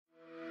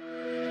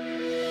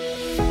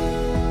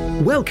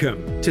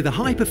Welcome to the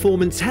High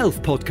Performance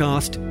Health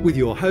Podcast with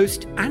your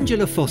host,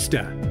 Angela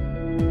Foster.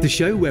 The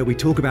show where we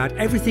talk about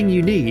everything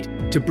you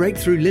need to break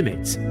through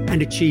limits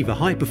and achieve a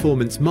high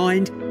performance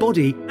mind,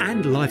 body,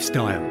 and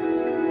lifestyle.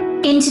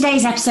 In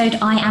today's episode,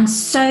 I am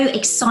so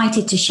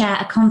excited to share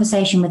a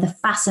conversation with a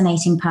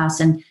fascinating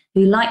person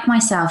who, like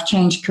myself,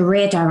 changed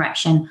career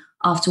direction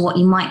after what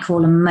you might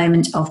call a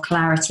moment of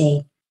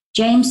clarity.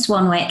 James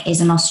Swanwick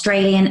is an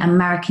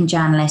Australian-American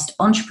journalist,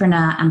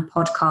 entrepreneur, and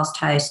podcast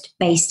host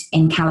based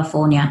in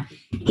California.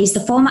 He's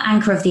the former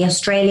anchor of the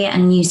Australia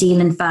and New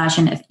Zealand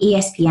version of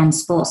ESPN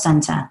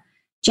SportsCenter.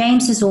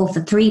 James has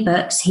authored 3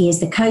 books. He is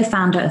the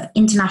co-founder of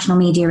international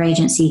media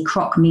agency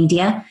Croc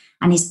Media,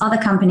 and his other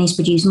companies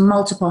produce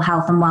multiple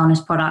health and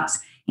wellness products,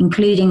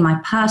 including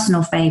my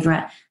personal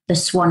favorite, the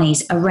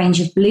Swannies, a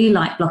range of blue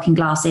light blocking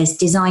glasses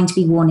designed to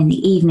be worn in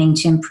the evening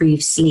to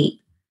improve sleep.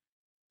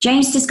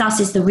 James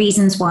discusses the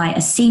reasons why a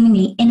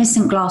seemingly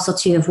innocent glass or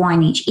 2 of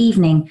wine each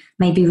evening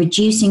may be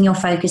reducing your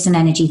focus and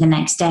energy the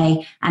next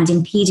day and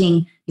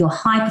impeding your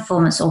high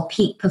performance or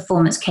peak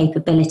performance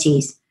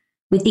capabilities.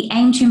 With the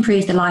aim to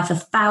improve the life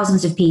of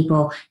thousands of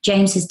people,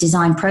 James has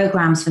designed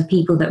programs for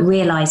people that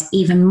realize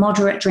even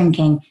moderate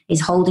drinking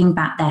is holding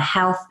back their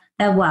health,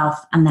 their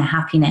wealth, and their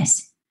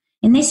happiness.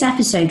 In this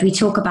episode, we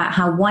talk about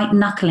how white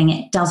knuckling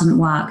it doesn't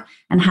work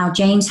and how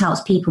James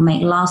helps people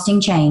make lasting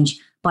change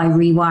by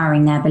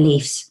rewiring their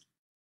beliefs.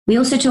 We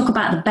also talk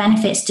about the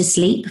benefits to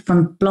sleep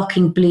from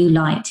blocking blue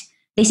light.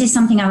 This is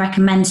something I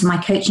recommend to my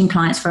coaching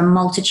clients for a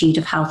multitude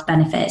of health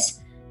benefits.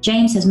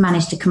 James has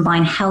managed to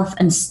combine health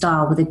and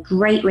style with a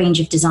great range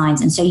of designs,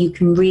 and so you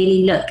can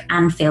really look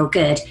and feel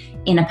good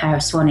in a pair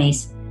of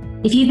Swannies.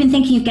 If you've been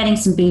thinking of getting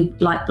some blue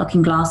light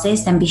blocking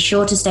glasses, then be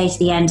sure to stay to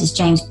the end as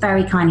James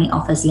very kindly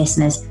offers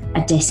listeners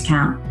a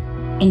discount.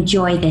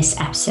 Enjoy this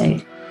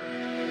episode.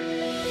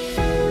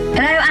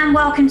 Hello and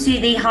welcome to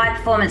the High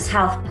Performance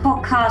Health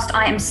Podcast.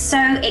 I am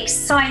so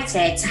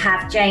excited to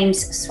have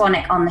James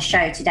Swanwick on the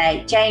show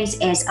today. James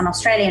is an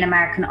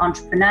Australian-American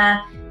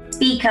entrepreneur,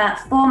 speaker,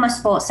 former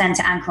SportsCenter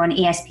anchor on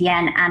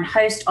ESPN, and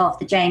host of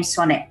the James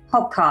Swanwick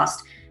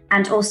Podcast,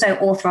 and also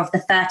author of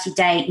the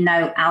 30-Day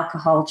No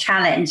Alcohol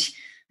Challenge.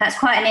 That's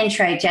quite an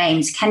intro,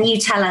 James. Can you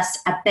tell us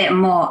a bit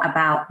more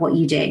about what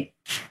you do?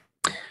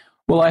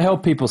 Well, I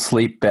help people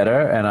sleep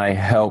better and I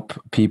help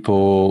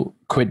people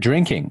quit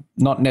drinking.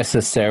 Not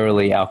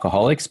necessarily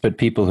alcoholics, but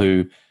people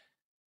who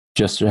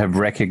just have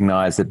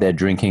recognized that their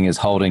drinking is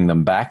holding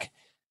them back.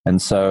 And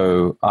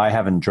so I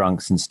haven't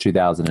drunk since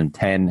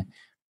 2010.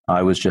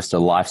 I was just a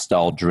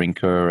lifestyle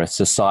drinker, a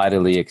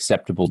societally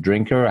acceptable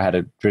drinker. I had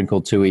a drink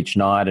or 2 each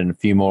night and a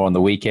few more on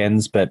the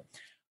weekends, but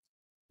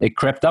it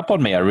crept up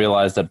on me. I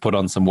realized I'd put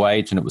on some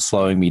weight and it was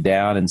slowing me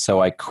down. And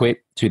so I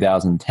quit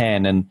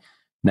 2010, and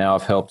now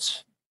I've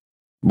helped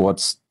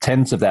what's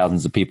tens of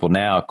thousands of people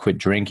now quit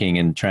drinking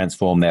and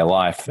transform their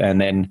life.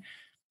 And then,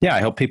 I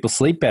help people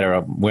sleep better.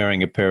 I'm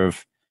wearing a pair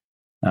of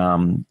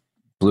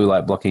blue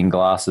light blocking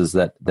glasses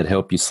that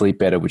help you sleep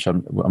better, which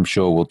I'm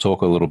sure we'll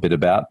talk a little bit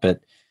about.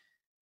 But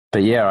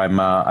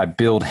I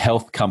build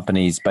health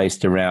companies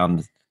based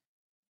around,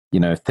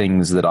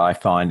 things that I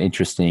find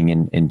interesting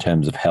in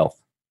terms of health.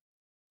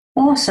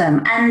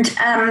 Awesome. And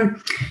I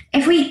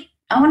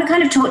want to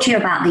kind of talk to you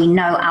about the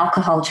No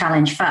Alcohol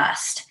Challenge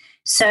first.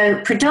 So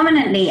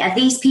predominantly are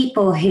these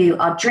people who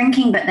are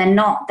drinking, but they've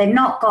not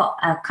got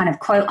a kind of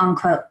quote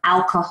unquote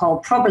alcohol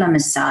problem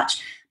as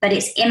such, but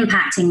it's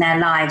impacting their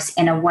lives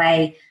in a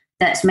way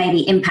that's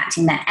maybe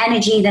impacting their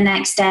energy the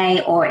next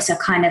day, or it's a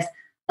kind of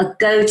a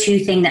go-to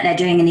thing that they're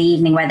doing in the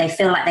evening where they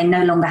feel like they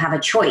no longer have a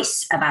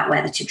choice about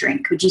whether to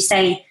drink. Would you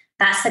say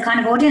that's the kind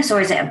of audience, or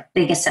is it a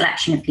bigger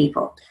selection of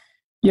people?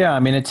 Yeah,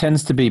 I mean, it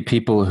tends to be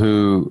people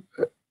who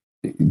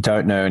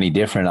don't know any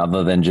different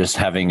other than just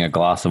having a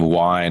glass of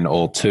wine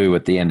or 2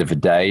 at the end of a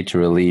day to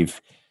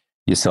relieve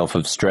yourself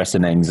of stress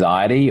and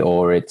anxiety,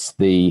 or it's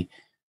the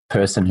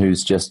person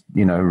who's just,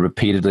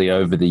 repeatedly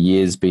over the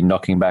years been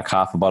knocking back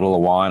half a bottle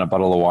of wine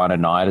a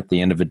night at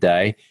the end of a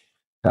day,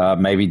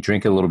 maybe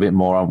drink a little bit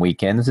more on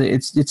weekends.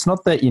 It's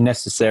not that you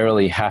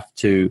necessarily have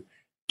to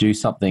do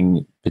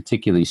something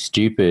particularly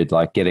stupid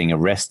like getting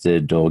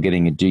arrested or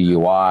getting a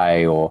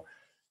DUI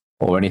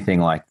or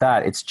anything like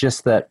that. It's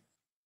just that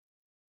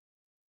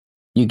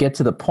you get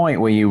to the point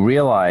where you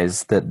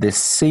realize that this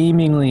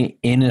seemingly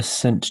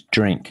innocent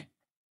drink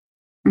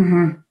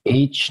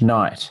each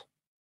night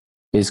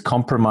is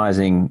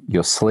compromising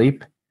your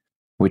sleep,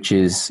 which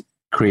is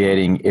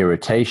creating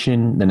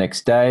irritation the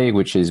next day,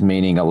 which is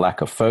meaning a lack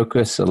of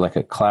focus, a lack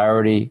of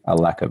clarity, a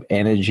lack of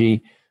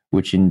energy,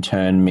 which in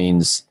turn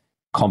means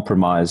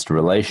compromised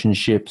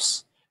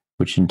relationships,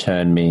 which in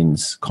turn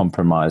means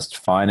compromised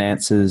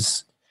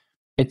finances.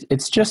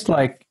 It's just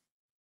like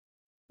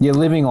you're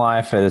living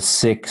life at a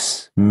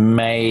 6,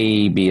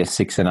 maybe a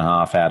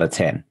 6.5 out of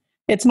 10.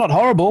 It's not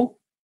horrible,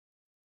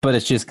 but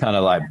it's just kind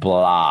of like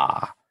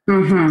blah.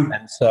 Mm-hmm.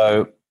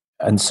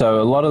 And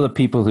so a lot of the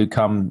people who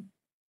come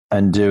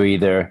and do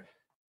either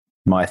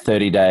my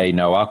 30-day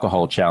no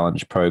alcohol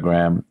challenge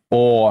program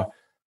or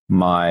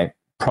my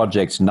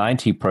Project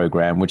 90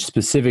 program, which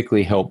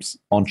specifically helps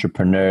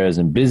entrepreneurs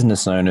and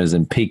business owners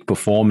and peak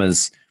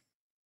performers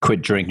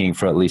quit drinking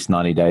for at least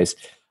 90 days.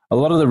 A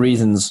lot of the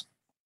reasons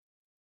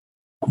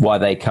why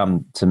they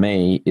come to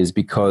me is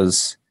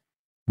because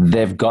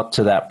they've got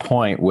to that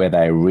point where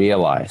they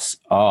realize,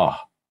 oh,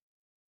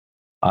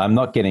 I'm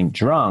not getting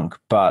drunk,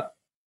 but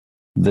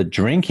the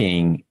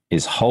drinking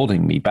is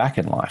holding me back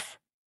in life.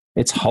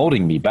 It's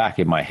holding me back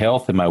in my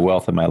health, in my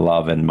wealth, in my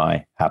love, and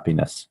my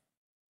happiness.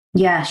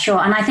 Yeah, sure.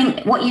 And I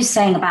think what you're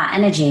saying about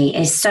energy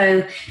is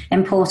so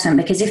important,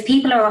 because if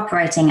people are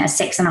operating at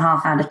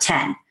 6.5 out of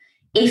 10,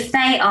 if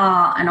they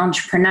are an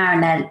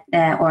entrepreneur and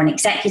or an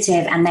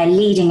executive and they're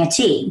leading a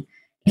team,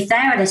 if they're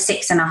at a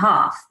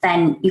 6.5,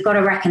 then you've got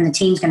to reckon the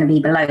team's going to be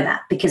below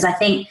that. Because I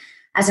think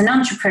as an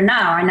entrepreneur,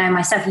 I know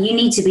myself, you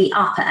need to be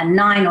up at a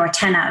 9 or a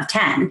 10 out of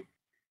 10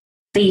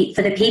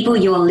 for the people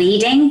you're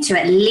leading to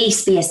at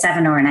least be a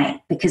 7 or an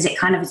 8, because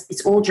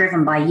it's all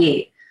driven by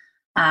you.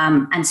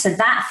 And so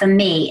that for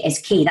me is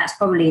key. That's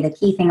probably the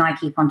key thing I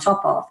keep on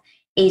top of,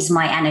 is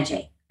my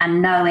energy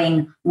and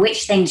knowing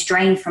which things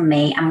drain from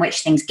me and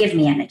which things give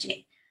me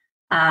energy.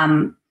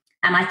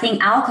 And I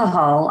think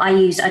alcohol, I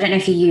don't know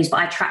if you use, but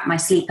I track my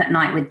sleep at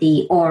night with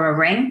the Oura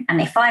Ring. And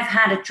if I've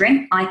had a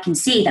drink, I can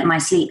see that my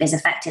sleep is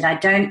affected. I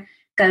don't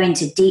go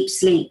into deep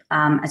sleep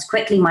as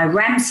quickly. My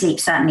REM sleep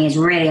certainly is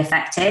really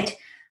affected.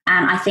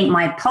 And I think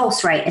my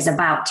pulse rate is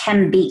about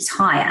 10 beats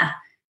higher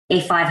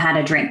if I've had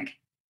a drink,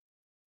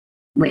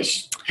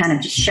 which kind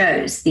of just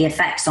shows the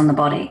effects on the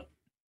body.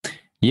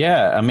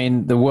 Yeah, I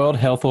mean, the World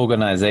Health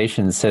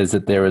Organization says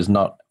that there is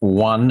not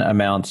one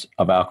amount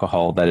of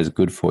alcohol that is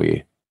good for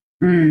you.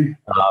 It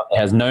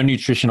has no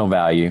nutritional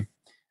value.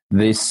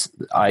 This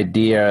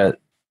idea,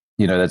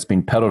 that's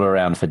been peddled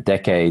around for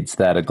decades,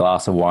 that a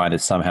glass of wine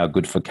is somehow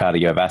good for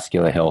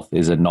cardiovascular health,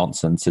 is a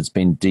nonsense. It's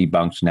been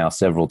debunked now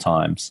several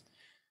times.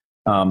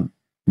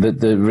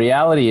 The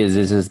reality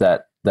is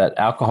that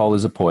alcohol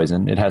is a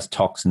poison. It has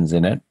toxins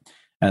in it,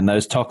 and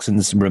those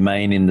toxins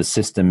remain in the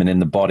system and in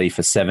the body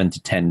for 7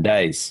 to 10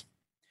 days.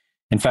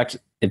 In fact,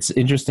 it's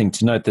interesting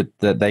to note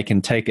that they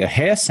can take a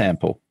hair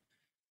sample,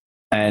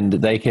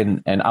 and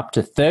up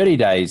to 30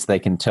 days, they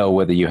can tell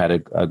whether you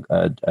had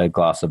a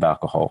glass of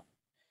alcohol.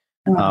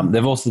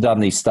 They've also done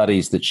these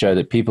studies that show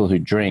that people who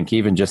drink,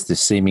 even just this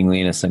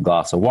seemingly innocent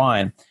glass of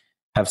wine,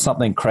 have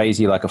something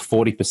crazy like a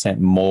 40%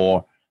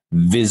 more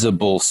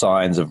visible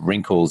signs of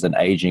wrinkles and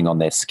aging on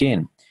their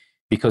skin,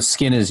 because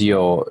skin is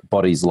your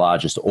body's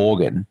largest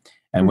organ.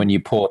 And when you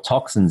pour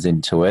toxins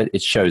into it,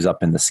 it shows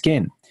up in the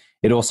skin.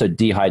 It also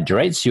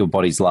dehydrates your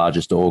body's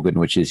largest organ,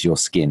 which is your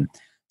skin.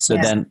 So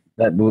then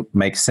that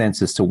makes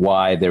sense as to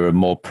why there are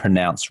more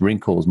pronounced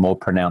wrinkles, more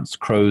pronounced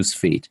crow's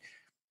feet.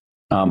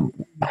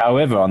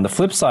 However, on the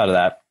flip side of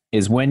that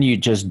is when you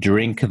just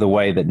drink the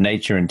way that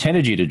nature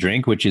intended you to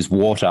drink, which is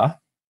water,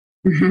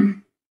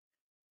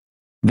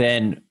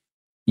 then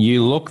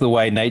you look the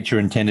way nature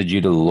intended you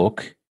to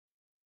look.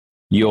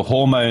 Your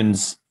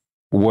hormones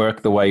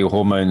work the way your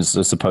hormones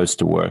are supposed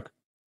to work.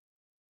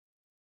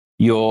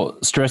 Your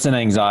stress and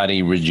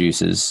anxiety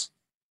reduces.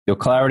 Your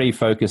clarity,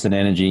 focus, and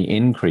energy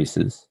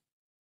increases.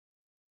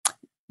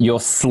 Your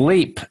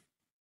sleep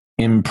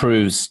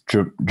improves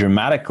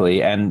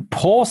dramatically, and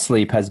poor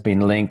sleep has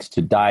been linked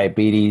to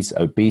diabetes,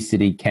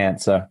 obesity,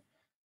 cancer.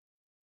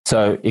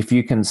 So if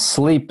you can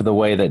sleep the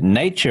way that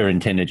nature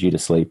intended you to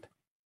sleep,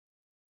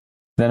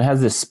 then it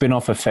has this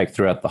spin-off effect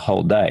throughout the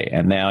whole day.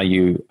 And now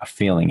you are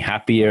feeling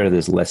happier.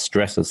 There's less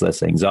stress, there's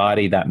less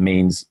anxiety. That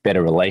means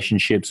better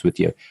relationships with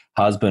your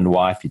husband,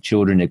 wife, your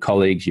children, your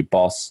colleagues, your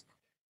boss,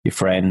 your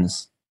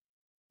friends.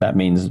 That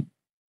means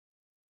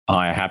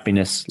higher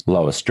happiness,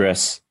 lower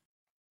stress,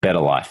 better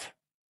life.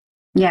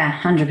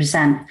 Yeah,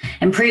 100%.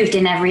 Improved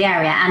in every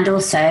area. And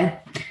also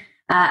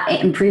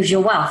it improves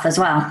your wealth as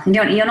well.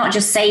 You're not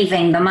just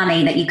saving the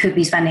money that you could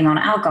be spending on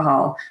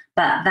alcohol,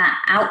 but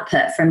that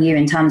output from you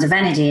in terms of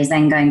energy is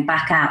then going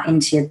back out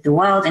into the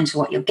world, into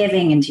what you're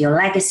giving, into your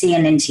legacy,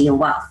 and into your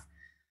wealth.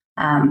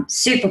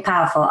 Super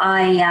powerful.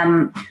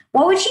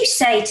 What would you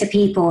say to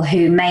people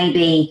who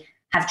maybe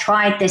have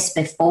tried this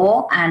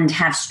before and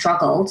have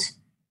struggled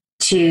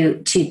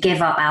to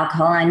give up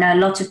alcohol? I know a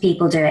lot of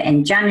people do it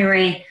in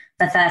January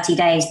for 30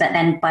 days, but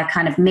then by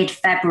kind of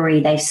mid-February,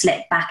 they've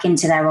slipped back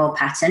into their old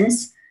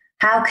patterns.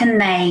 How can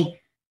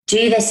they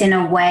do this in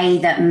a way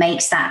that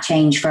makes that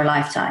change for a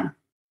lifetime?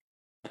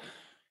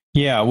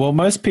 Yeah, well,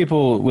 most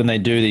people, when they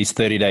do these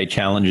 30-day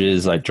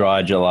challenges like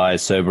Dry July,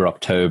 Sober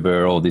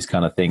October, all these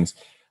kind of things,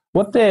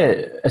 what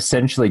they're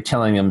essentially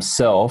telling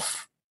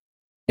themselves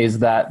is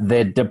that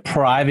they're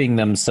depriving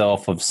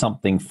themselves of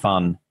something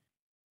fun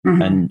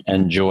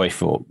and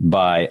joyful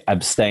by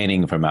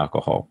abstaining from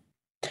alcohol.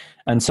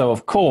 And so,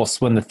 of course,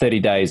 when the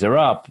 30 days are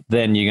up,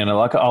 then you're going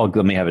to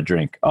let me have a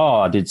drink. Oh,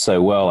 I did so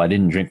well. I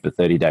didn't drink for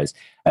 30 days.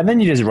 And then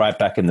you're just right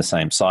back in the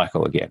same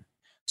cycle again.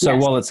 So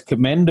while it's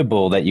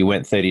commendable that you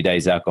went 30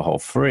 days alcohol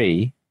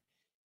free,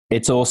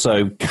 it's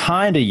also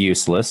kind of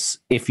useless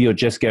if you're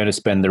just going to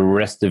spend the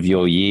rest of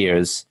your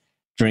years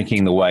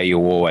drinking the way you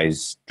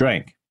always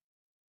drank.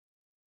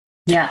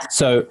 Yeah.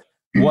 So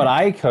what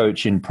I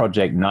coach in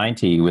Project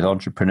 90 with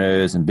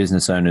entrepreneurs and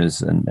business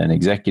owners and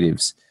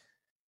executives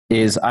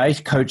is I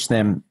coach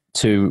them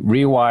to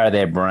rewire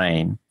their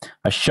brain.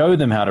 I show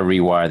them how to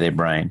rewire their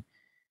brain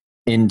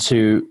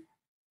into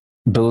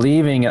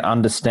believing and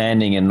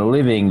understanding and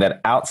living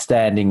that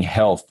outstanding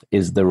health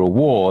is the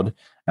reward,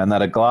 and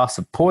that a glass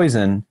of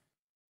poison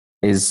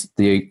is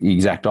the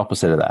exact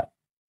opposite of that.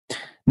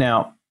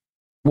 Now,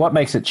 what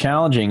makes it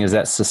challenging is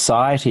that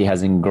society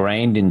has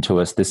ingrained into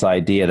us this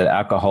idea that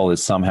alcohol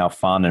is somehow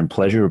fun and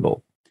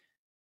pleasurable.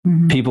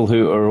 Mm-hmm. People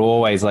who are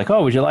always like,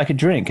 oh, would you like a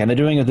drink? And they're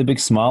doing it with a big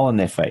smile on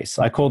their face.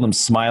 I call them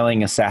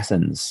smiling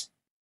assassins.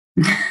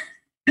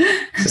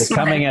 They're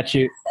coming at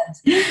you.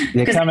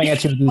 They're coming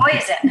at you.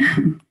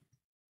 Poison.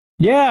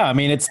 Yeah, I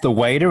mean, it's the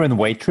waiter and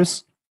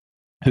waitress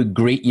who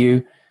greet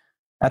you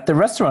at the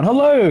restaurant.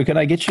 Hello, can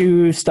I get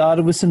you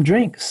started with some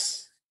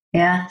drinks?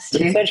 Yeah, it's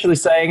true. Essentially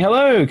saying,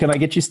 hello, can I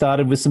get you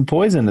started with some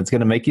poison that's going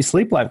to make you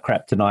sleep like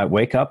crap tonight?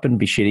 Wake up and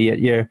be shitty at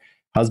your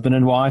husband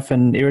and wife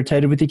and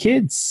irritated with your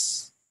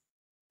kids.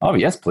 Oh,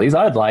 yes, please.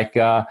 I'd like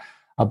a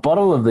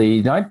bottle of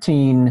the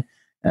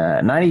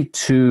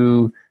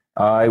 1992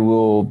 I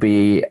will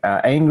be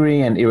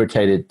angry and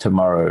irritated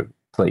tomorrow,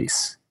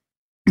 please.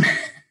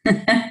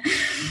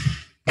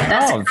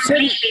 That's a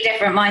completely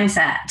different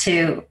mindset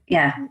to,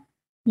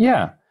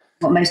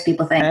 what most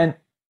people think.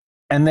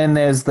 And then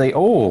there's the,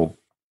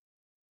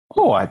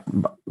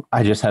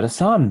 I just had a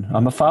son.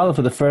 I'm a father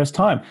for the first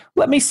time.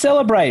 Let me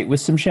celebrate with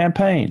some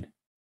champagne.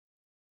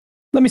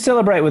 Let me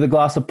celebrate with a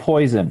glass of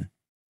poison.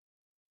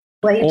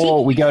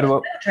 Well, we go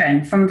to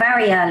children from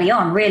very early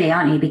on, really,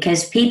 aren't you?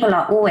 Because people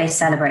are always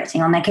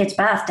celebrating on their kids'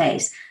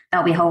 birthdays.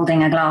 They'll be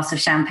holding a glass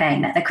of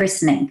champagne at the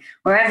christening.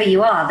 Wherever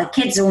you are, the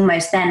kids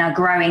almost then are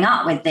growing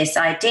up with this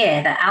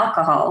idea that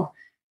alcohol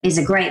is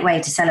a great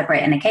way to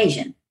celebrate an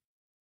occasion.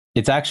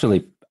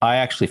 I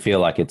actually feel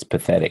like it's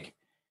pathetic.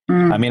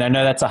 I mean, I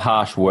know that's a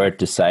harsh word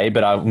to say,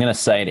 but I'm going to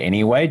say it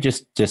anyway,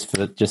 just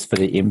for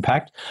the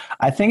impact.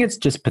 I think it's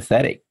just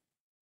pathetic.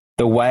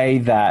 The way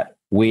that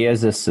we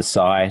as a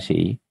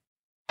society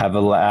have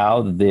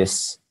allowed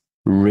this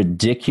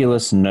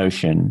ridiculous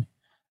notion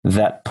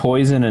that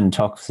poison and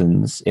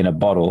toxins in a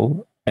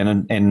bottle,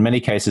 and in many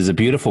cases a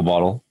beautiful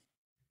bottle,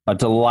 a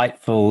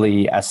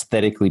delightfully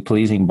aesthetically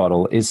pleasing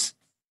bottle, is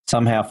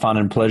somehow fun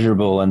and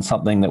pleasurable and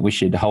something that we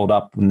should hold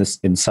up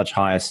in such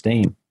high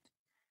esteem.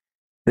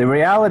 The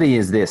reality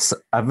is this: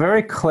 a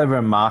very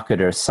clever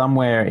marketer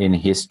somewhere in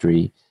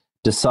history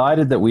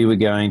decided that we were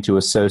going to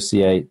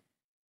associate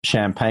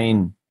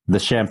the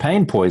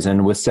champagne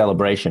poison with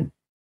celebration.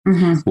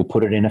 Mm-hmm. We'll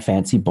put it in a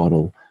fancy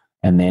bottle.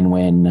 And then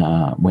when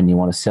you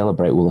want to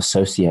celebrate, we'll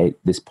associate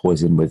this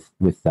poison with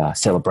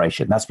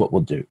celebration. That's what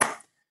we'll do.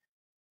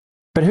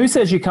 But who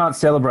says you can't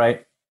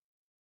celebrate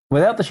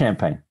without the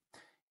champagne?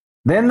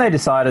 Then they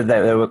decided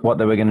that what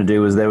they were going to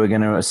do was they were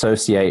going to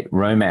associate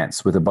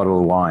romance with a bottle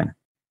of wine.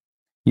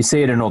 You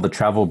see it in all the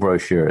travel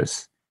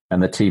brochures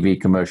and the TV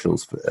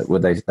commercials where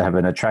they have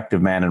an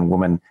attractive man and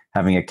woman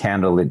having a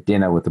candlelit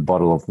dinner with a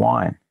bottle of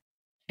wine.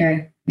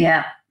 True.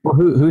 Yeah. Well,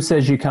 who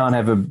says you can't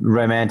have a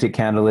romantic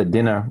candlelit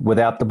dinner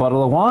without the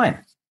bottle of wine?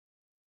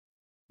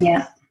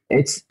 Yeah.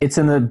 It's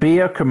in the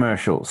beer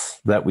commercials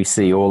that we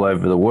see all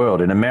over the world.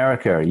 In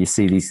America, you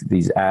see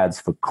these ads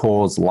for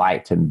Coors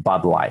Light and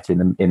Bud Light.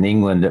 In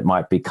England, it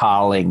might be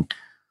Carling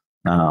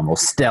or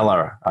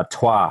Stella,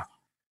 Artois.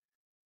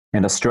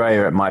 In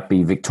Australia, it might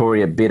be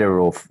Victoria Bitter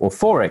or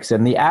Forex.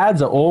 And the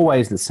ads are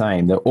always the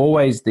same. They're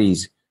always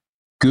these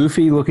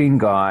goofy-looking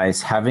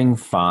guys having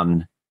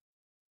fun.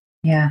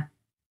 Yeah.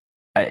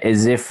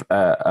 As if,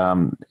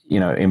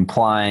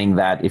 implying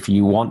that if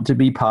you want to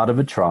be part of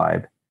a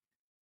tribe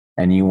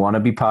and you want to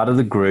be part of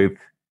the group,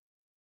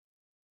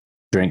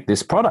 drink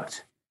this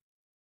product.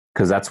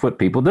 Because that's what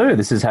people do.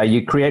 This is how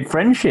you create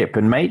friendship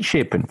and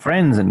mateship and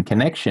friends and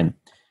connection.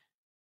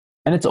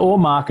 And it's all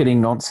marketing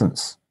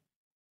nonsense.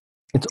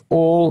 It's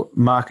all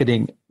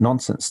marketing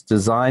nonsense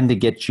designed to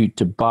get you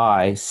to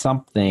buy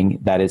something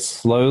that is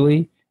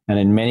slowly and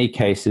in many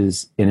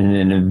cases in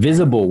an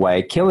invisible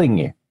way killing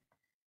you.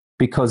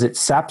 Because it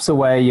saps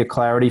away your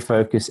clarity,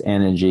 focus,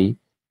 energy.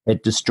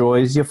 It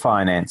destroys your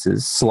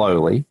finances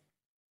slowly.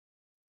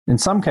 In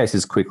some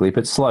cases quickly,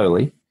 but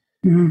slowly.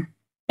 Mm-hmm.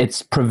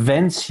 It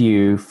prevents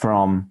you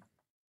from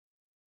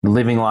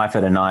living life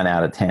at a 9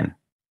 out of 10.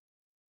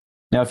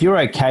 Now, if you're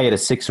okay at a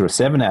 6 or a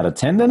 7 out of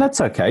 10, then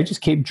that's okay. Just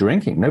keep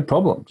drinking. No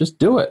problem. Just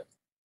do it.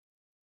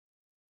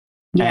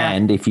 Yeah.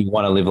 And if you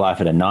want to live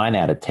life at a 9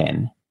 out of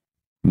 10,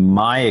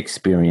 my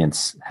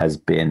experience has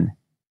been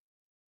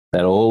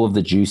that all of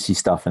the juicy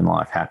stuff in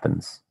life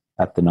happens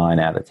at the 9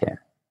 out of 10.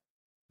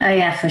 Oh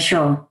yeah, for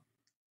sure.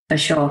 For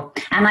sure.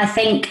 And I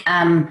think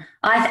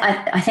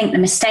I think the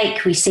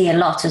mistake we see a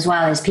lot as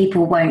well is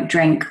people won't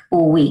drink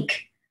all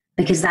week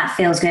because that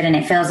feels good and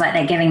it feels like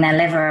they're giving their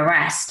liver a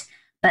rest.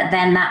 But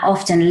then that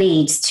often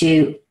leads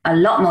to a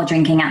lot more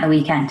drinking at the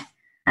weekend.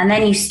 And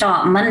then you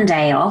start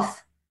Monday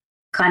off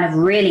kind of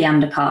really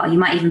under par. You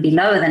might even be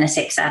lower than a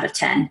 6 out of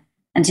 10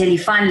 until you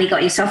finally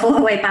got yourself all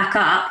the way back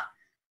up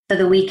for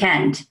the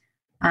weekend.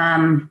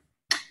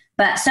 But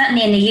But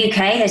certainly in the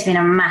UK, there's been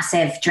a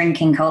massive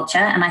drinking culture.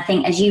 And I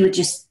think, as you were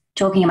just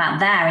talking about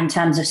there in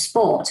terms of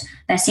sport,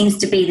 there seems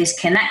to be this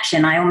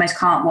connection. I almost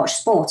can't watch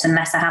sport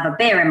unless I have a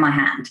beer in my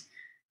hand.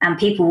 And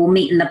people will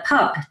meet in the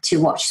pub to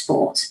watch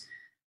sport.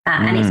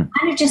 And it's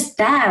kind of just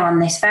there on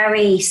this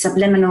very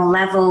subliminal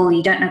level.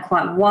 You don't know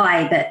quite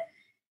why, but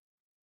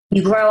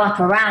you grow up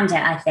around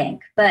it, I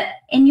think. But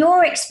in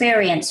your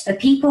experience, for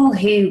people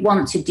who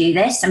want to do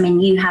this, I mean,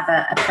 you have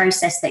a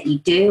process that you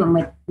do,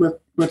 and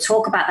we'll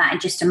talk about that in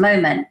just a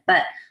moment.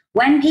 But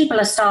when people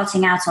are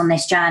starting out on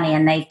this journey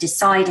and they've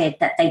decided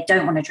that they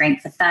don't want to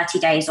drink for 30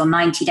 days or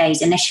 90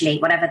 days initially,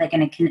 whatever they're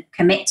going to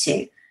commit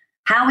to,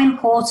 how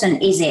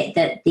important is it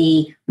that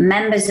the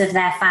members of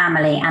their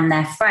family and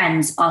their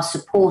friends are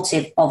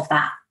supportive of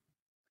that?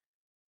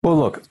 Well,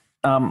 look,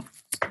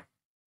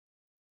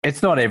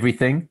 it's not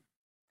everything.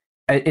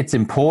 It's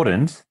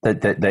important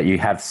that you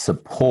have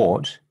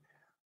support,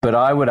 but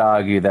I would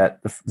argue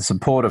that the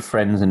support of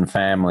friends and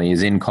family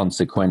is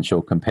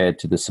inconsequential compared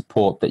to the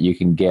support that you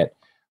can get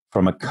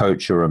from a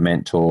coach or a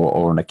mentor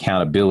or an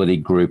accountability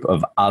group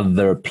of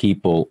other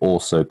people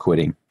also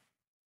quitting.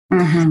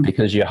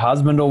 Because your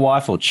husband or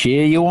wife will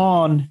cheer you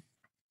on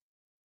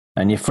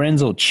and your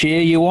friends will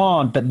cheer you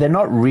on, but they're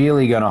not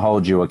really going to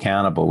hold you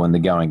accountable when the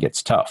going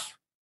gets tough.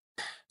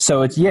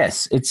 So it's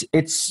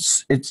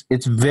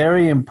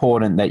very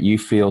important that you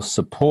feel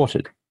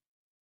supported.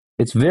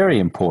 It's very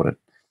important.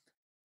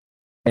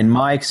 In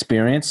my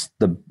experience,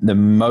 the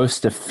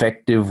most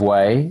effective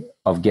way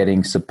of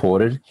getting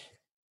supported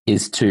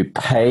is to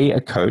pay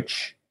a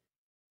coach,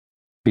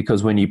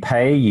 because when you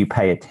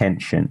pay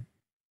attention.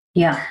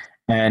 Yeah.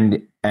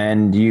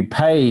 And you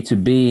pay to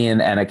be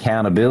in an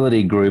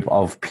accountability group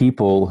of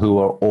people who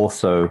are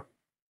also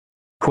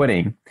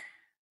quitting,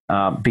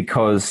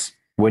 because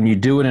when you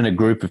do it in a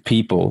group of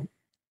people,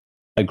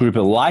 a group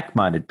of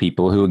like-minded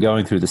people who are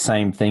going through the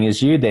same thing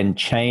as you, then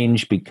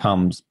change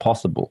becomes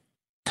possible.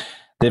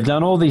 They've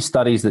done all these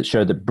studies that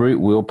show that brute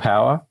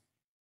willpower,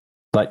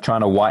 like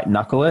trying to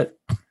white-knuckle it,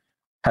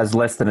 has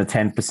less than a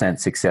 10%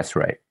 success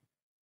rate.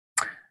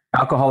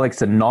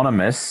 Alcoholics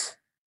Anonymous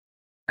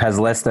has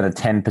less than a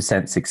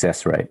 10%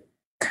 success rate.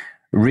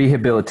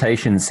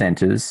 Rehabilitation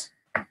centers,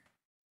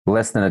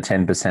 less than a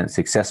 10%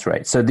 success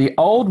rate. So the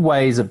old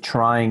ways of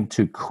trying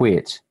to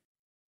quit,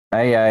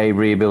 AA,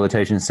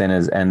 rehabilitation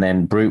centers, and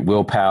then brute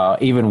willpower,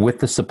 even with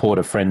the support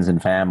of friends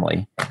and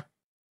family,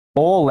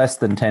 all less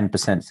than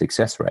 10%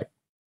 success rate.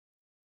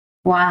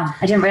 Wow,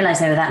 I didn't realize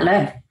they were that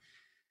low.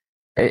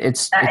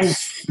 It's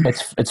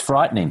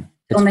frightening.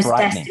 It's almost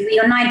frightening.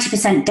 You're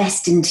 90%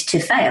 destined to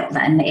fail.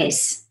 Then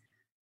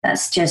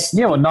that's just,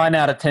 yeah. Well, 9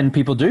 out of 10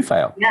 people do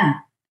fail. Yeah.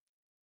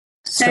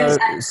 So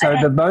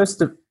the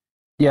most of,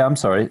 yeah. I'm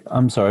sorry.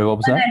 What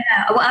was that?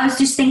 No. Well, I was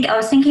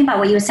thinking about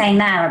what you were saying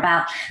there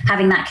about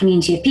having that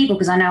community of people,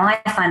 because I know I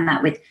find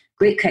that with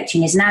group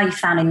coaching is now you've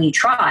found a new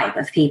tribe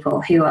of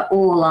people who are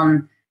all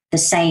on the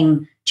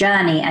same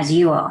journey as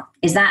you are.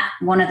 Is that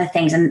one of the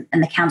things, and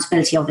the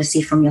accountability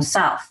obviously from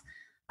yourself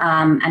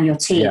and your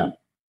team?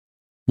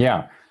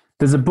 Yeah.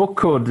 There's a book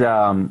called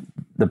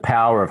The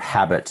Power of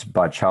Habit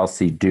by Charles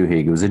C.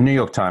 Duhigg. It was a New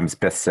York Times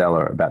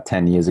bestseller about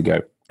 10 years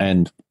ago.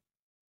 And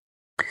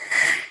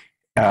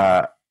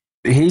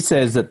he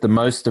says that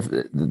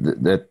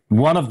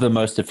one of the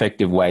most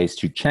effective ways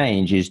to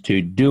change is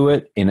to do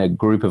it in a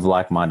group of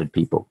like-minded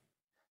people.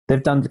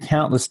 They've done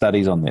countless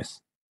studies on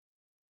this.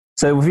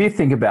 So if you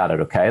think about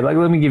it, okay, like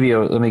let me give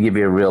you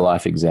a real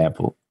life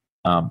example.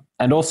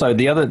 And also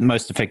the other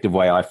most effective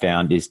way I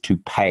found is to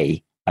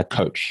pay a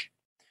coach.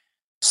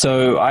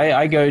 So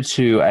I go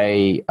to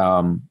a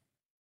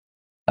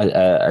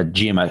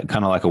gym,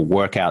 kind of like a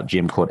workout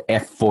gym called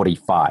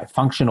F45,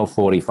 Functional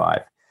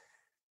 45.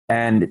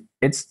 And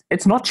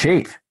it's not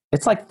cheap.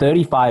 It's like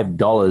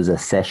 $35 a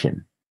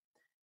session.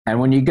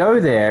 And when you go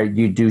there,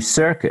 you do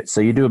circuits.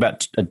 So you do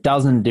about a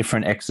dozen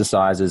different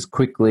exercises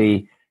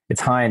quickly.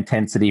 It's high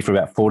intensity for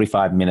about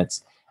 45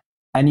 minutes.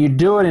 And you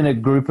do it in a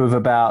group of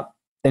about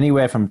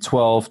anywhere from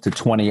 12 to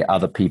 20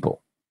 other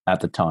people at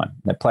the time.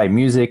 They play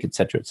music, et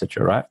cetera,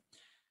 right?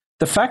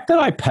 The fact that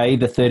I pay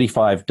the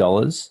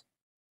 $35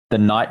 the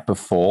night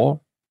before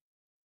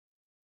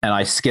and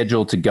I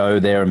schedule to go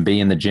there and be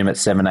in the gym at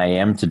 7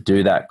 a.m. to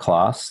do that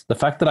class, the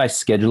fact that I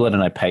schedule it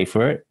and I pay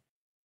for it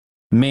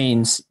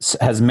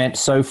has meant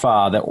so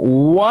far that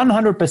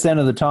 100%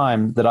 of the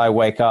time that I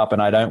wake up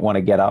and I don't want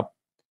to get up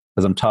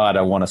because I'm tired,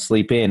 I want to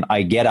sleep in,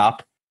 I get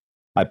up,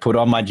 I put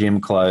on my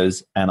gym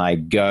clothes and I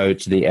go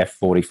to the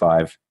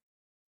F45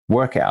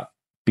 workout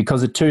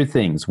because of two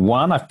things.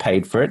 One, I've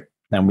paid for it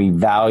and we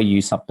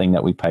value something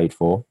that we paid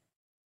for,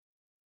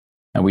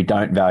 and we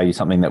don't value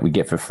something that we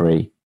get for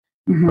free,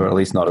 or at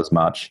least not as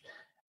much.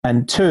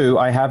 And two,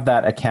 I have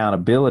that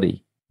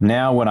accountability.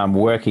 Now when I'm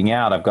working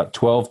out, I've got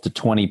 12 to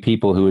 20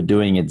 people who are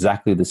doing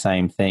exactly the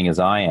same thing as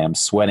I am,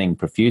 sweating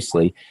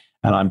profusely,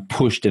 and I'm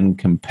pushed and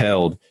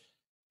compelled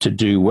to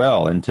do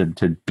well and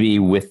to be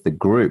with the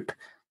group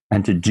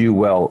and to do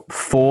well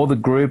for the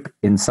group.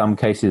 In some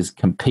cases,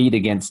 compete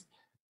against,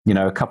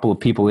 a couple of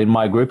people in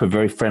my group, a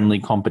very friendly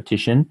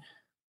competition.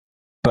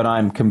 but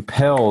I'm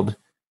compelled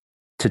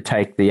to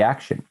take the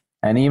action.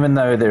 And even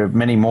though there are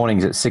many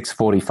mornings at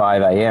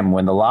 6:45 a.m.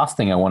 when the last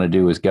thing I want to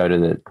do is go to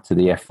the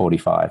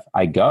F45,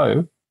 I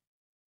go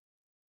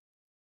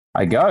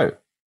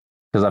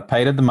because I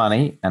paid the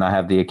money and I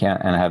have the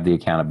account and I have the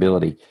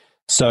accountability.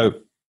 So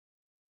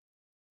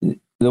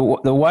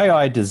the way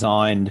I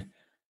designed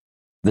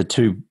the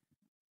 2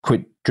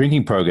 quit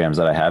drinking programs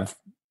that I have,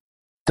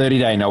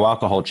 30-day no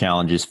alcohol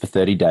challenges for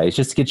 30 days,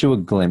 just to get you a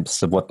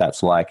glimpse of what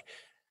that's like.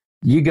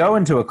 You go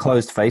into a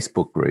closed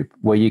Facebook group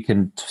where you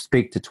can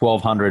speak to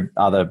 1,200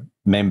 other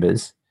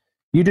members.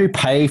 You do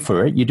pay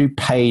for it. You do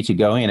pay to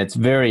go in. It's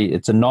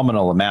a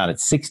nominal amount.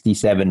 It's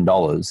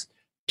 $67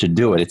 to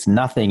do it. It's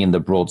nothing in the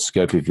broad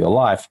scope of your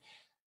life.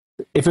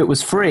 If it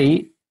was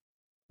free,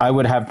 I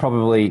would have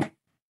probably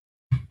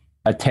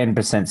a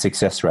 10%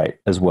 success rate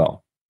as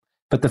well.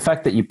 But the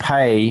fact that you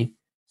pay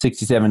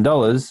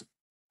 $67,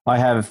 I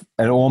have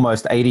an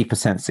almost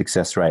 80%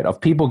 success rate of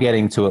people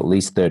getting to at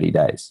least 30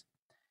 days.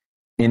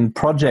 In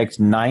Project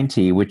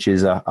 90, which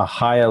is a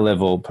higher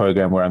level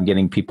program where I'm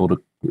getting people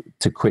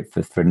to quit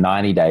for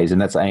 90 days,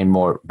 and that's aimed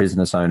more at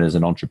business owners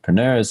and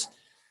entrepreneurs,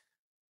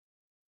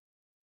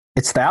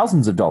 it's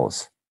thousands of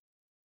dollars.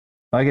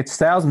 Like, it's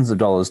thousands of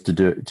dollars to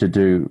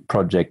do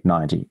Project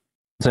 90.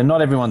 So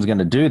not everyone's going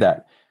to do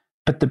that.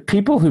 But the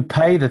people who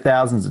pay the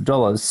thousands of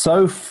dollars,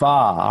 so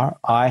far,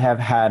 I have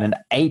had an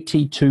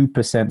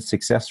 82%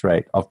 success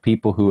rate of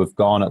people who have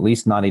gone at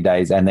least 90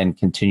 days and then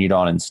continued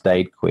on and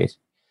stayed quit.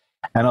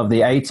 And of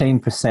the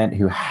 18%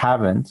 who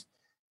haven't,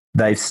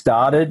 they've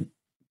started,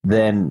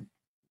 then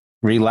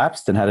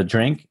relapsed and had a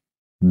drink,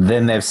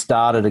 then they've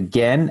started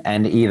again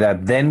and either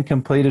then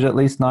completed at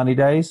least 90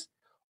 days,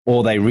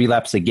 or they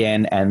relapse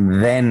again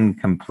and then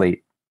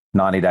complete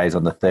 90 days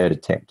on the third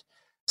attempt.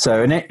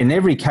 So in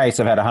every case,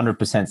 I've had a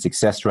 100%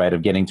 success rate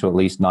of getting to at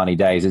least 90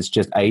 days. It's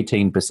just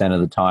 18%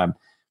 of the time,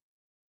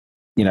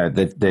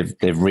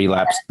 they've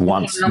relapsed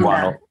one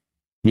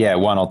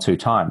or two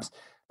times.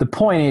 The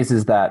point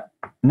is that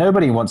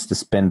nobody wants to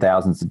spend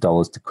thousands of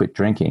dollars to quit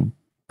drinking,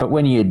 but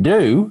when you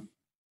do,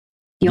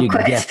 you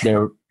get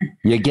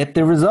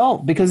the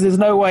result, because there's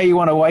no way you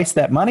want to waste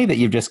that money that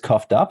you've just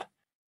coughed up.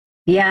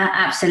 Yeah,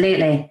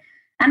 absolutely.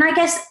 And I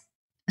guess,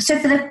 so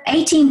for the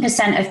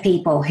 18% of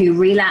people who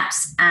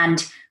relapse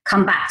and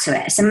come back to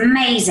it, it's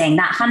amazing.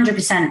 That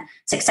 100%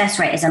 success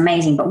rate is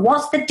amazing. But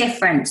what's the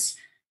difference,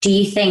 do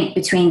you think,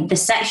 between the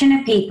section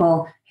of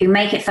people who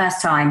make it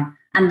first time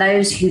and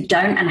those who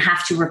don't and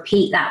have to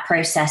repeat that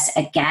process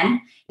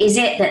again? Is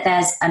it that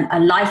there's a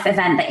life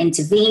event that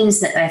intervenes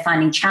that they're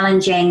finding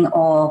challenging,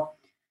 or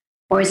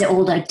is it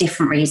all the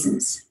different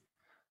reasons?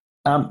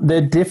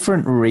 They're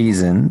different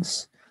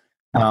reasons.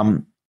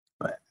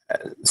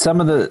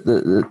 Some of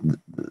the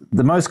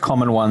most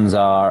common ones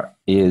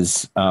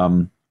is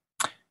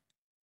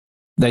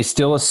they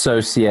still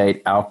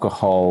associate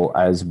alcohol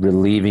as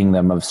relieving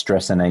them of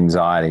stress and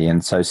anxiety.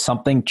 And so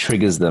something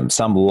triggers them,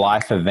 some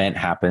life event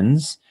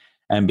happens.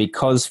 And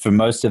because for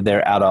most of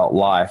their adult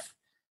life,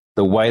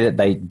 the way that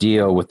they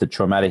deal with the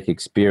traumatic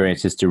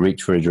experience is to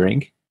reach for a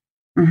drink,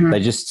 they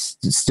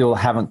just still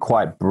haven't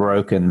quite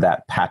broken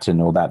that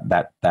pattern or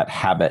that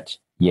habit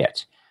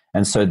yet.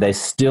 And so they're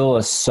still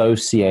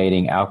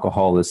associating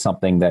alcohol as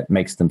something that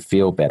makes them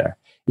feel better,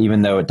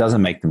 even though it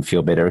doesn't make them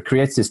feel better. It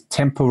creates this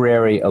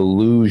temporary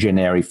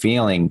illusionary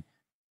feeling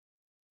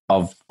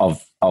of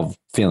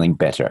feeling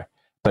better,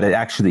 but it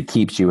actually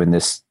keeps you in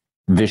this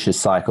vicious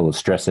cycle of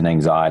stress and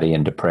anxiety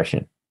and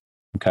depression.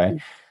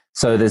 Okay.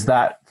 So there's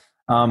that.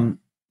 Some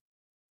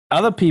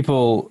other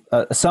people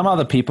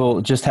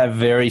just have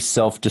very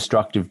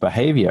self-destructive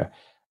behavior.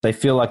 They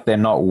feel like they're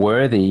not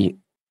worthy.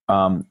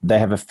 They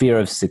have a fear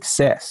of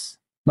success,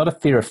 not a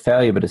fear of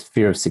failure, but a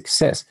fear of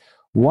success.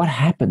 What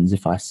happens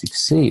if I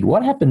succeed?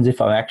 What happens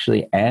if I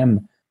actually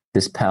am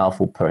this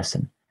powerful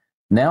person?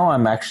 Now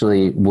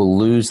will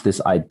lose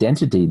this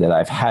identity that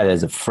I've had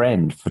as a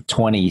friend for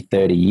 20,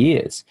 30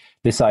 years,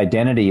 this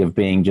identity of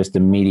being just a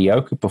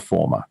mediocre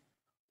performer.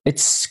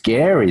 It's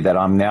scary that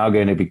I'm now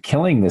going to be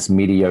killing this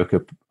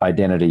mediocre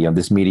identity of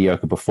this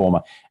mediocre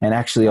performer, and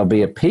actually I'll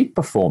be a peak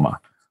performer.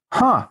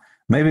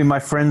 Maybe my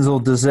friends will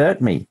desert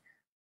me.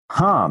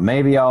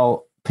 Maybe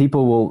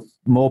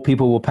more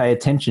people will pay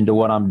attention to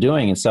what I'm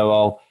doing. And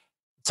so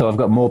I've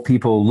got more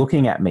people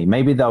looking at me.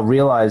 Maybe they'll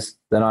realize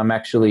that I'm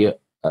actually,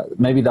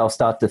 maybe they'll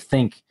start to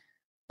think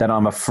that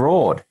I'm a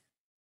fraud.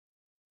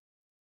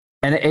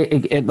 And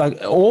it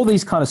like all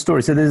these kind of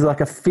stories. So there's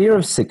like a fear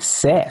of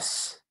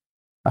success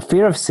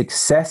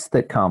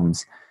that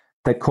comes,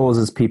 that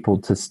causes people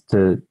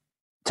to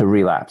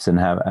relapse and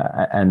have,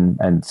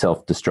 and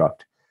self-destruct.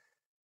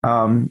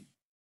 And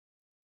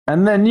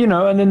then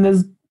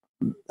there's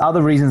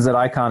other reasons that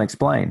I can't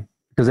explain,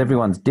 because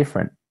everyone's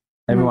different.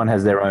 Everyone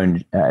has their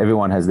own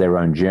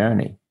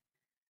journey.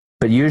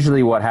 But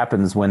usually what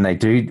happens when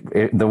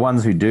the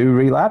ones who do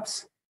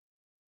relapse,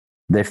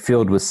 they're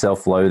filled with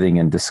self-loathing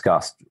and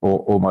disgust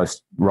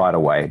almost right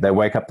away. They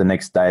wake up the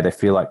next day, they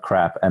feel like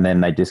crap, and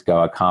then they just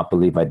go, I can't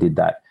believe I did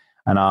that.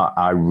 And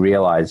I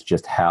realized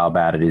just how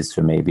bad it is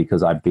for me,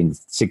 because I've been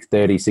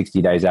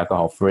 60 days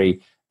alcohol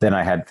free. Then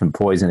I had some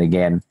poison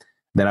again.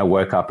 Then I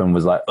woke up and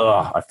was like,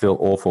 oh, I feel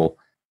awful.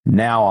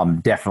 Now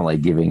I'm definitely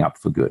giving up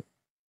for good.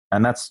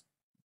 And that's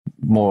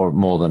more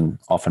than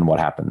often what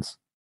happens.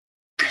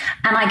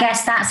 And I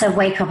guess that's a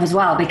wake up as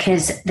well,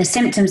 because the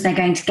symptoms they're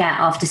going to get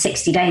after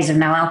 60 days of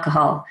no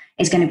alcohol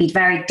is going to be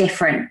very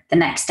different the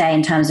next day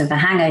in terms of the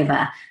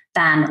hangover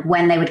than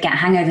when they would get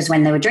hangovers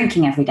when they were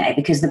drinking every day,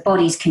 because the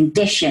body's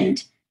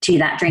conditioned to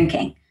that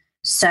drinking.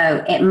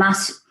 So it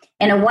must,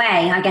 in a way,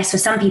 I guess for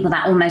some people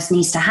that almost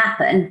needs to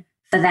happen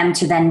for them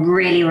to then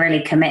really,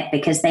 really commit,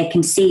 because they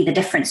can see the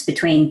difference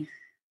between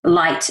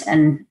light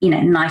and,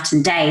 night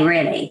and day,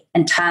 really,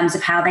 in terms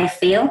of how they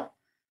feel.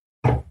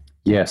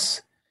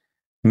 Yes.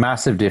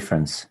 Massive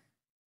difference.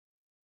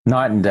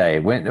 Night and day.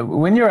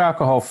 When you're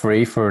alcohol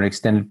free for an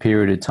extended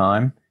period of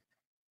time,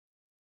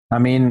 I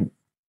mean,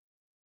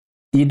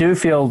 you do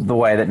feel the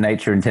way that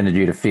nature intended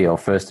you to feel,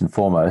 first and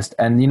foremost.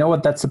 And you know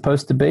what that's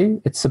supposed to be?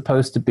 It's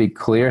supposed to be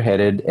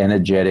clear-headed,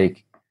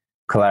 energetic,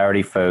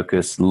 clarity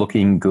focused,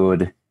 looking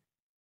good.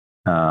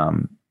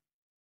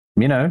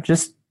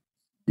 Just,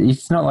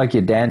 it's not like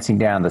you're dancing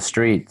down the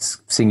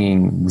streets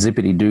singing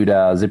zippity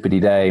doo-dah,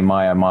 zippity day,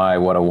 my oh my,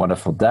 what a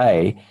wonderful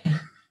day.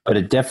 But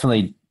it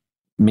definitely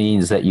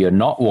means that you're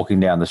not walking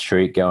down the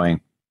street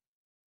going,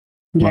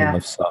 my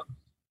life sucks,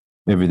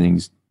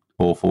 everything's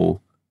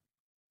awful.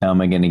 How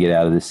am I going to get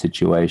out of this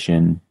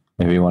situation?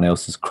 Everyone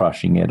else is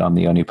crushing it. I'm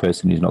the only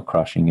person who's not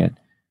crushing it.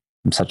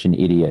 I'm such an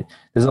idiot.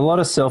 There's a lot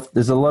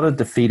of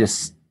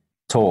defeatist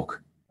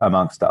talk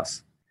amongst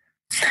us.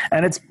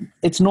 And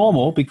it's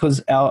normal,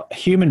 because our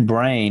human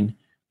brain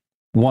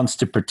wants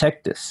to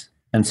protect us.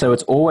 And so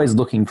it's always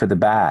looking for the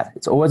bad.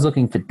 It's always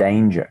looking for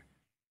danger.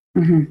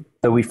 Mm-hmm.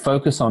 So we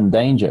focus on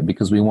danger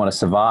because we want to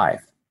survive.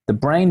 The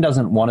brain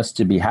doesn't want us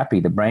to be happy.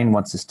 The brain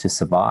wants us to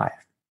survive.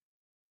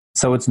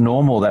 So it's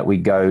normal that we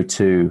go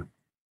to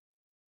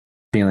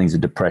feelings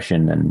of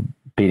depression and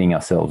beating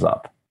ourselves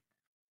up.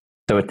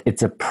 So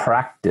it's a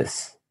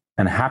practice,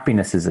 and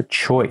happiness is a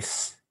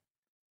choice.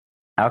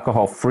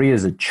 Alcohol-free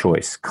is a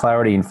choice.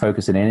 Clarity and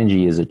focus and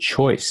energy is a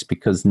choice,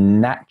 because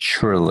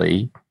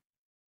naturally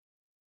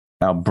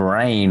our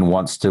brain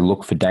wants to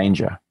look for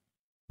danger,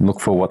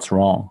 look for what's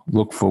wrong,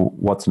 look for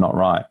what's not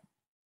right.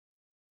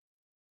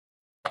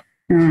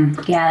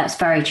 Yeah, that's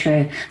very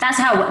true. That's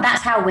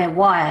how we're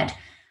wired.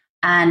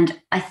 And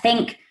I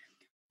think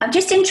I'm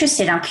just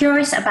interested, I'm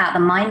curious about the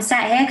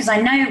mindset here, because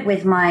I know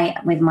with my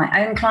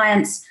own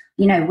clients,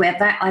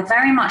 I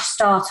very much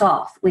start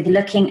off with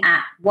looking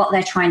at what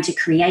they're trying to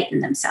create in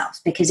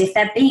themselves. Because if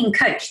they're being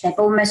coached, they've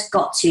almost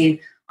got to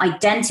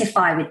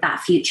identify with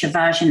that future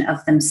version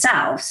of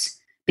themselves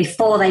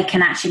before they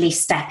can actually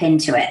step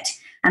into it.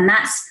 And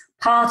that's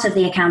part of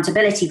the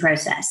accountability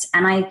process.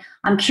 And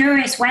I'm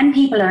curious, when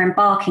people are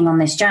embarking on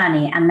this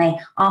journey and they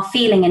are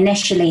feeling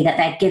initially that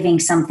they're giving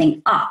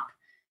something up,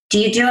 do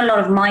you do a lot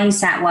of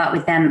mindset work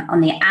with them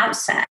on the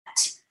outset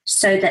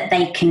so that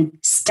they can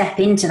step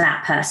into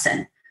that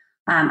person?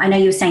 I know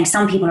you were saying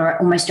some people are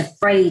almost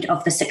afraid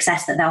of the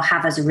success that they'll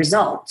have as a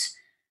result,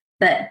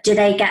 but do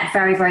they get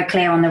very, very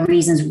clear on the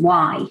reasons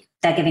why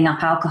they're giving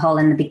up alcohol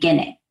in the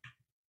beginning?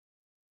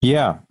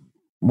 Yeah.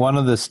 One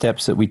of the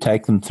steps that we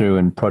take them through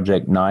in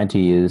Project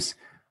 90 is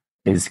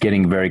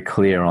getting very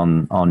clear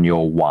on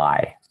your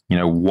why.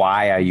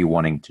 Why are you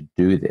wanting to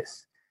do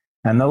this?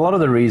 And a lot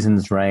of the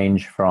reasons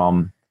range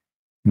from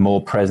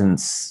more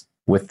presence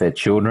with their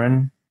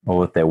children or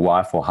with their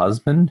wife or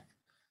husband,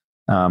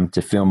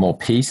 to feel more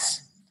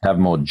peace, have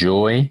more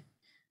joy.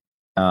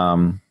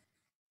 In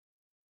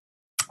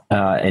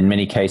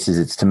many cases,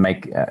 it's to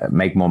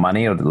make more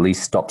money, or at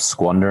least stop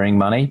squandering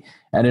money.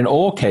 And in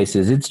all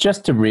cases, it's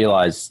just to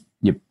realize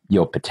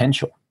your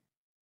potential.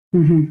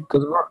 Mm-hmm.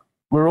 Because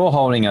we're all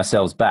holding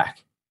ourselves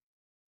back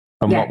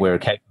from what we're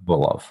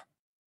capable of.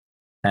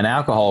 And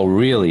alcohol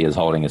really is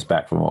holding us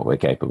back from what we're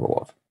capable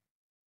of.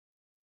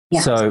 Yeah.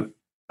 So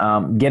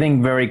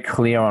getting very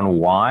clear on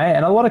why,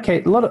 and a lot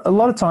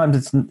of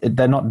times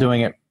they're not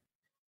doing it.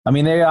 I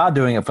mean, they are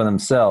doing it for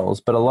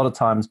themselves, but a lot of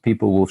times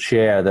people will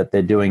share that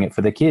they're doing it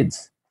for their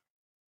kids.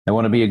 They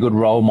want to be a good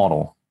role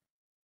model.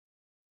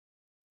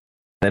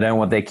 They don't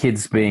want their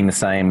kids being the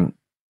same,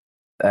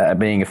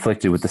 being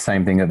afflicted with the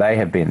same thing that they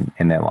have been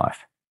in their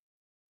life.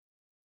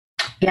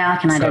 Yeah, I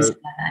can identify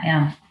that.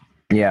 Yeah.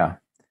 Yeah.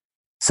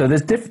 So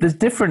there's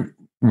different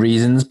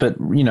reasons, but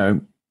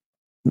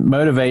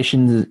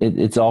motivation,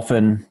 it's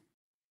often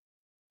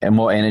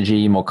more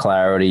energy, more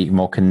clarity,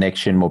 more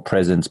connection, more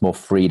presence, more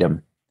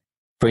freedom.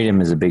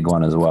 Freedom is a big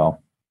one as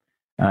well.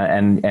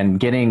 And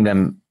getting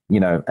them,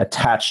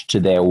 attached to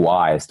their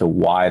why as to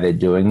why they're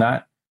doing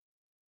that.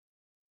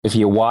 If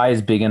your why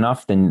is big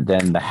enough, then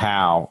the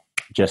how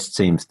just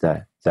seems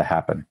to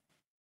happen.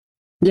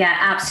 Yeah,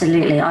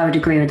 absolutely. I would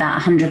agree with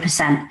that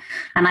 100%.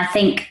 And I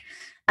think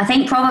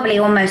probably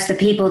almost the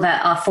people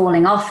that are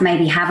falling off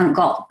maybe haven't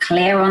got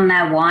clear on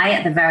their why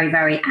at the very,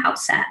 very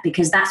outset,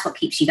 because that's what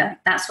keeps you going.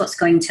 That's what's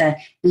going to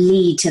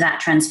lead to that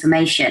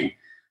transformation.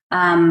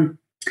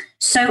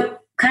 So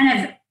kind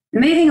of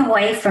Moving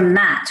away from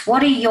that,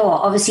 what are your,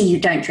 obviously you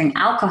don't drink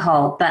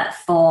alcohol, but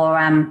for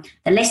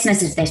the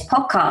listeners of this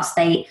podcast,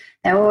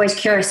 they're always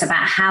curious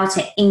about how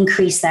to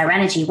increase their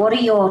energy. What are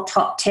your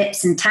top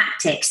tips and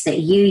tactics that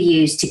you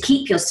use to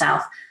keep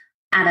yourself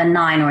at a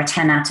 9 or a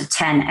 10 out of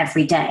 10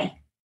 every day?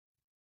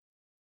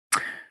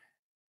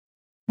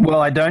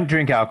 Well, I don't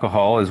drink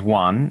alcohol is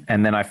one,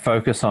 and then I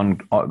focus on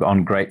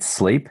great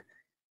sleep,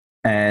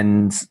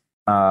 and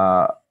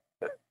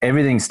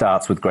everything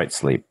starts with great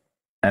sleep.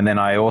 And then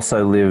I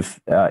also live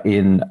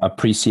in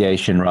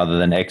appreciation rather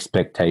than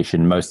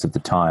expectation most of the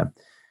time.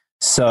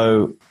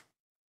 So,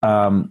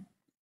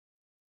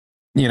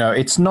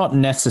 it's not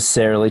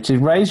necessarily to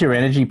raise your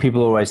energy.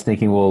 People are always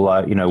thinking, well,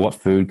 what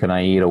food can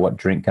I eat or what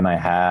drink can I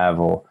have?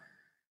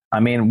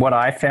 What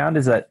I found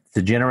is that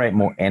to generate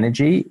more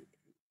energy,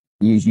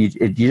 you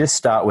just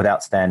start with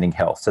outstanding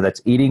health. So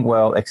that's eating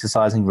well,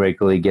 exercising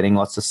regularly, getting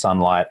lots of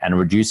sunlight, and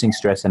reducing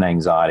stress and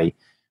anxiety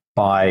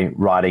by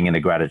writing in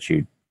a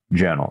gratitude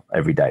journal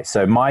every day.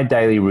 So my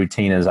daily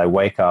routine is I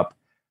wake up,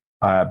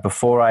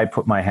 before I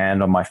put my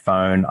hand on my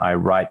phone, I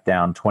write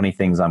down 20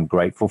 things I'm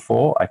grateful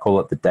for. I call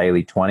it the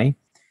daily 20.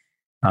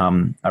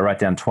 I write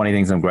down 20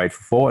 things I'm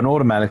grateful for, and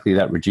automatically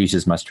that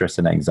reduces my stress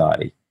and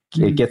anxiety.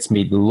 It gets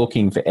me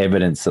looking for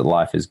evidence that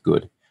life is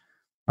good.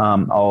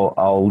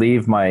 I'll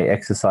leave my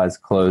exercise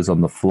clothes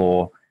on the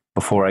floor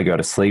before I go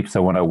to sleep.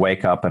 So when I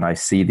wake up and I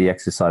see the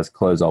exercise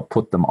clothes, I'll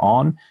put them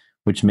on,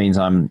 which means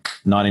I'm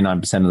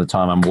 99% of the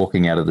time I'm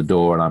walking out of the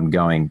door and I'm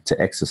going to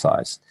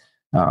exercise,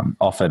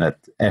 often at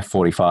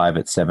F45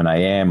 at 7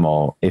 a.m.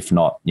 or if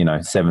not,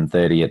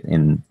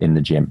 7:30 in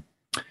the gym.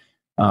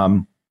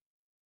 I'm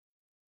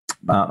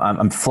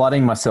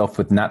flooding myself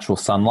with natural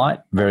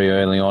sunlight very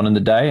early on in the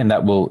day, and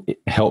that will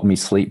help me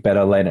sleep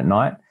better late at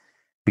night,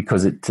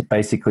 because it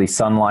basically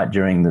sunlight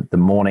during the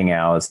morning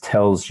hours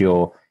tells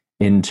your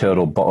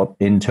internal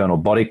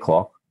body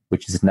clock,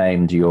 which is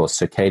named your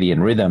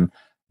circadian rhythm,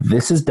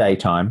 this is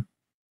daytime.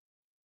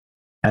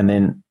 And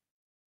then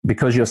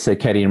because your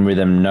circadian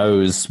rhythm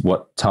knows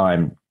what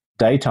time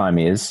daytime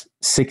is,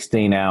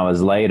 16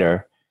 hours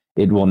later,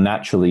 it will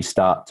naturally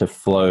start to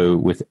flow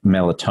with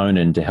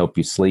melatonin to help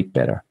you sleep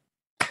better.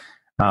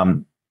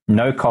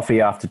 No coffee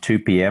after 2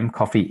 p.m.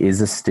 Coffee is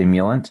a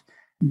stimulant.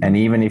 And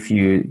even if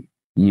you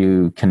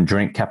can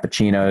drink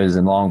cappuccinos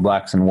and long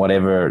blacks and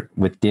whatever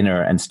with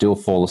dinner and still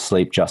fall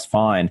asleep just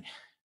fine,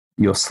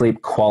 your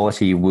sleep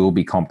quality will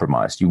be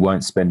compromised. You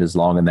won't spend as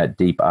long in that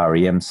deep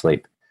REM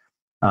sleep.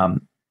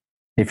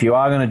 If you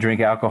are going to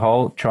drink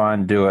alcohol, try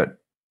and do it.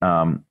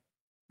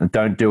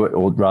 Don't do it,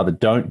 or rather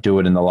don't do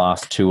it in the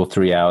last 2 or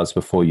 3 hours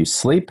before you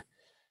sleep,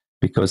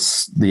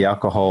 because the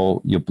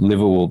alcohol, your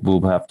liver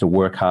will have to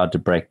work hard to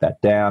break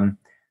that down.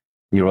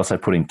 You're also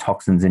putting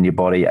toxins in your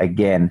body.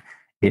 Again,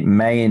 it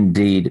may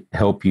indeed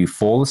help you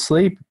fall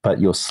asleep, but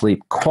your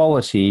sleep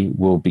quality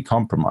will be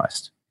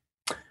compromised.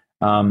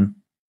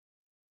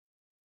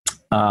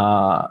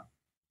 Blackout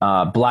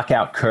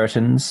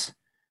curtains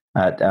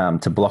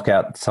to block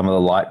out some of the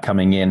light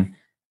coming in.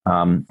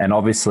 And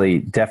obviously,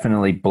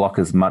 definitely block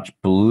as much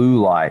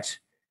blue light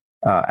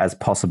as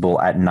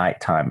possible at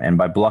nighttime. And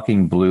by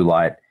blocking blue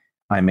light,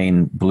 I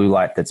mean blue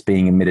light that's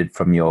being emitted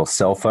from your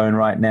cell phone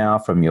right now,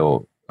 from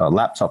your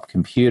laptop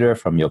computer,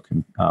 from your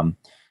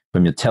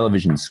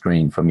television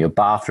screen, from your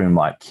bathroom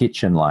light,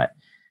 kitchen light.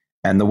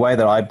 And the way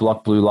that I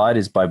block blue light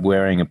is by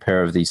wearing a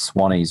pair of these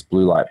Swannies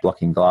blue light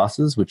blocking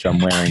glasses, which I'm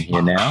wearing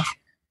here now.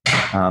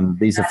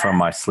 These are from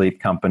my sleep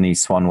company,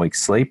 Swan Week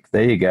Sleep.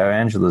 There you go.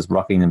 Angela's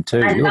rocking them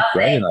too. You look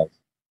great in those.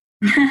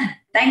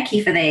 Thank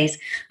you for these.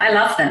 I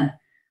love them.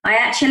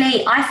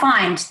 I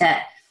find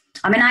that,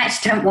 I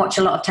actually don't watch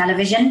a lot of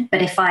television,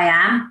 but if I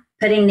am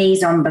putting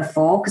these on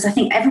before, because I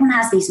think everyone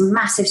has these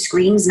massive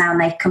screens now and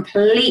they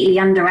completely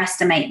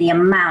underestimate the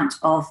amount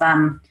of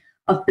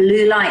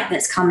blue light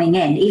that's coming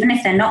in, even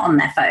if they're not on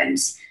their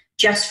phones,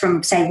 just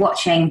from, say,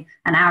 watching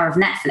an hour of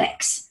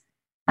Netflix.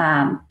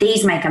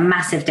 These make a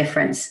massive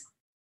difference.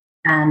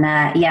 And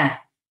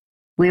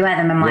we wear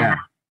them in my house.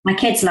 My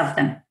kids love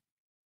them.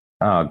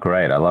 Oh,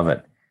 great. I love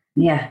it.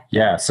 Yeah.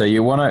 Yeah. So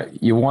you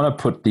want to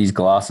put these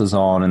glasses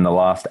on in the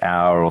last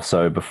hour or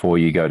so before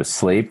you go to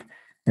sleep,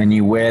 and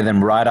you wear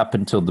them right up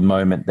until the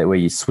moment where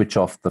you switch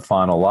off the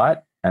final light,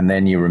 and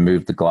then you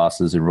remove the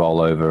glasses and roll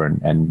over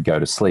and go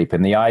to sleep.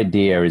 And the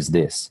idea is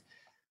this: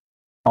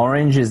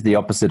 orange is the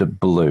opposite of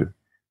blue.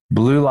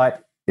 Blue light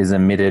is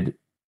emitted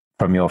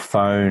from your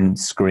phone,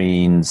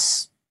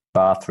 screens,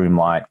 bathroom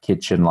light,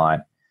 kitchen light.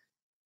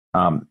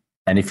 And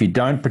if you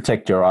don't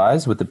protect your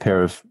eyes with a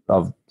pair of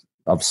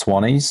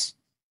Swannies,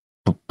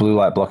 blue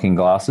light blocking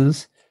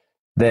glasses,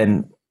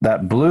 then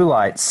that blue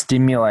light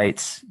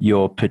stimulates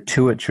your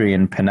pituitary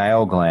and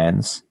pineal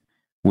glands,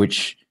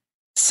 which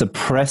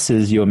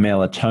suppresses your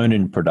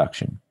melatonin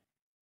production.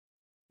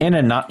 In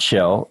a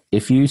nutshell,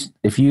 if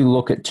you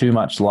look at too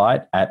much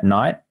light at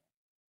night,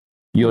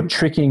 you're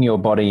tricking your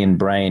body and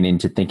brain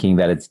into thinking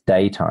that it's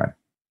daytime.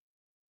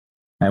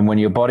 And when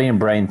your body and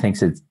brain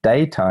thinks it's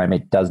daytime,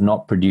 it does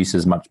not produce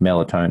as much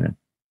melatonin.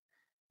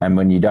 And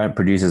when you don't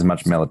produce as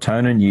much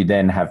melatonin, you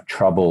then have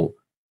trouble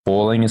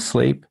falling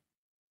asleep,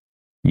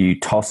 you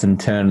toss and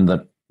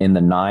turn in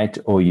the night,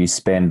 or you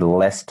spend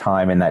less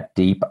time in that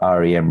deep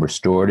REM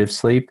restorative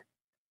sleep.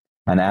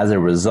 And as a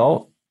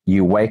result,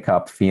 you wake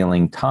up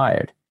feeling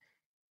tired.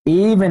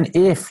 Even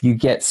if you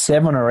get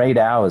 7 or 8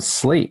 hours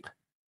sleep,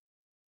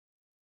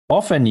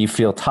 often you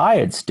feel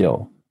tired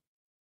still.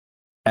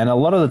 And a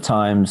lot of the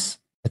times,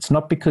 it's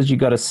not because you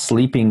got a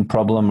sleeping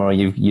problem or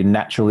you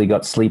naturally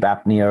got sleep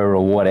apnea or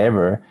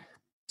whatever.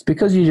 It's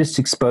because you just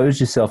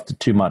exposed yourself to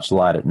too much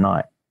light at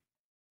night.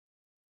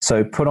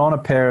 So put on a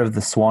pair of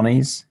the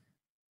Swannies.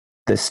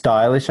 They're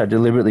stylish. I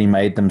deliberately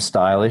made them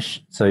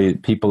stylish so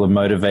people are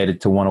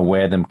motivated to want to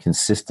wear them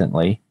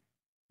consistently.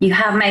 You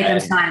have made them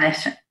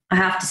stylish. I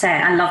have to say,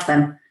 I love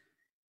them.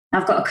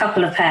 I've got a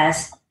couple of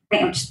pairs. I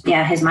think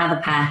here's my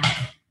other pair.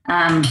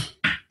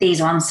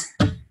 These ones.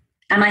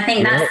 And I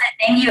think that's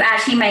the thing. You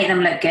actually made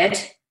them look good,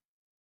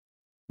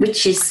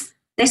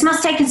 this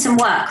must have taken some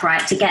work,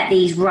 right, to get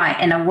these right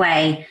in a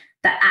way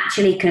that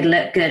actually could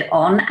look good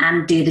on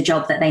and do the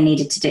job that they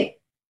needed to do.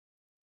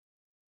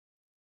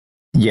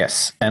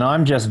 Yes, and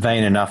I'm just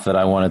vain enough that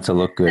I wanted to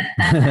look good,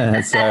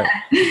 so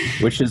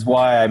which is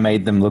why I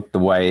made them look the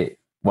way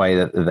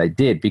that they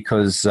did.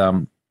 Because,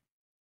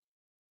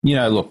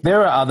 look,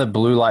 there are other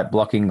blue light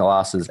blocking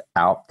glasses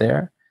out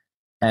there,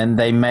 and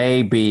they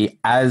may be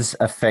as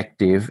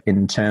effective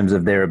in terms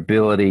of their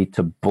ability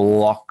to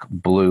block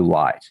blue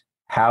light.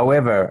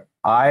 However,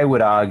 I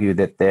would argue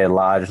that they're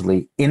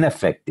largely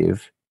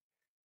ineffective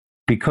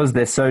because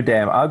they're so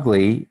damn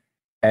ugly,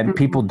 and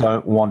people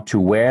don't want to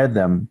wear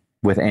them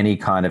with any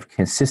kind of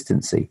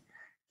consistency.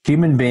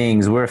 Human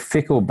beings, we're a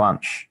fickle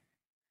bunch.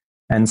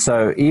 And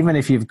so even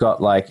if you've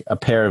got like a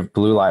pair of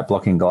blue light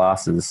blocking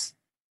glasses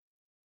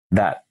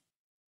that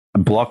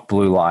block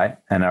blue light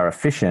and are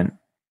efficient,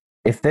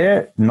 if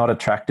they're not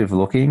attractive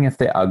looking, if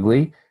they're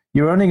ugly,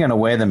 you're only going to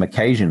wear them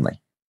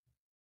occasionally.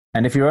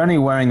 And if you're only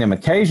wearing them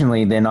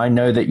occasionally, then I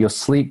know that your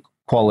sleep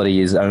quality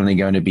is only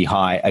going to be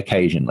high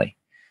occasionally.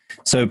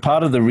 So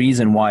part of the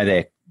reason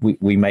why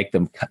we make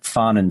them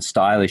fun and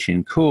stylish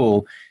and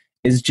cool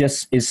is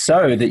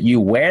so that you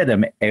wear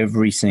them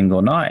every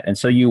single night. And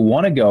so you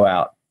want to go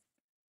out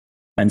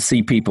and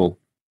see people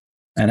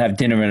and have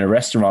dinner in a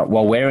restaurant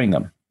while wearing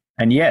them.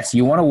 And yes,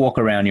 you want to walk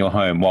around your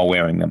home while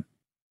wearing them.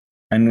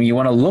 And you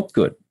want to look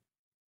good.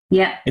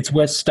 Yeah. It's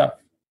where style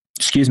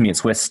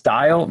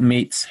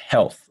meets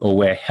health, or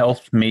where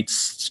health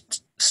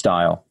meets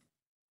style.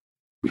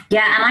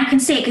 Yeah, and I can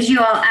see it because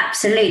you are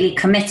absolutely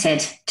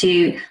committed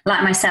to,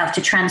 like myself,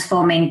 to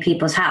transforming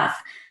people's health.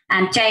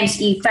 And James,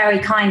 you've very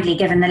kindly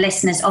given the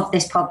listeners of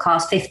this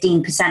podcast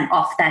 15%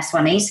 off their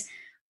Swannies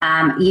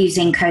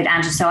using code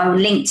Angela. So I will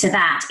link to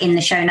that in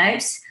the show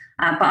notes.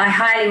 But I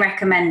highly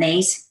recommend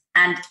these,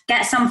 and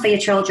get some for your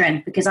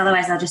children, because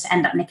otherwise they'll just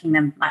end up nicking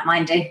them like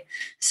mine do.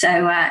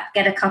 So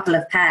get a couple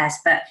of pairs.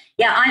 But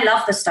yeah, I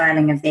love the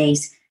styling of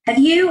these. Have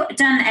you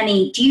done are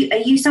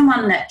you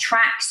someone that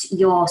tracks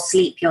your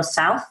sleep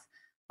yourself?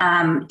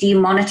 Do you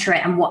monitor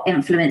it, and what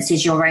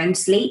influences your own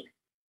sleep?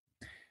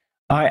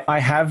 I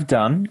have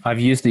done. I've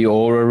used the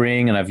Oura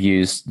Ring, and I've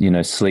used,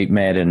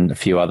 SleepMed and a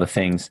few other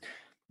things.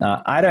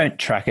 I don't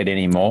track it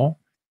anymore.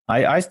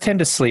 I tend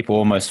to sleep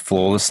almost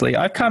flawlessly.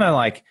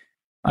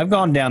 I've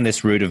gone down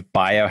this route of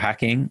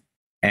biohacking,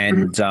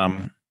 and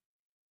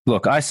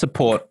look, I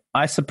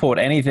support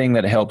anything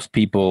that helps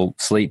people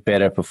sleep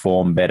better,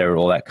 perform better,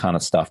 all that kind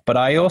of stuff. But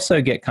I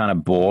also get kind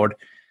of bored,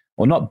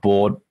 or not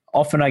bored.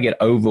 Often I get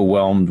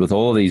overwhelmed with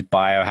all these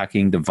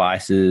biohacking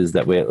devices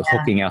that we're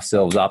hooking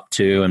ourselves up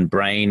to, and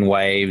brain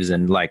waves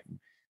and like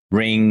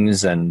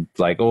rings and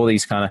like all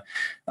these kind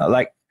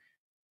of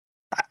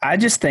I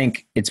just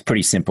think it's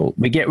pretty simple.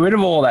 We get rid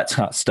of all that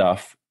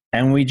stuff,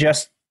 and we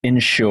just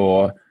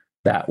ensure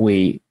that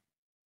we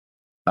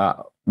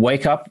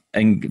wake up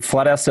and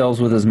flood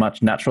ourselves with as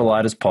much natural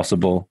light as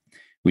possible.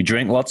 We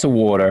drink lots of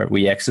water.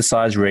 We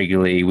exercise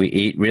regularly. We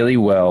eat really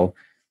well.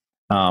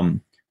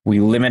 We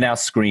limit our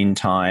screen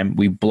time.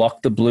 We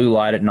block the blue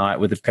light at night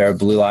with a pair of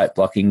blue light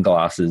blocking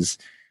glasses.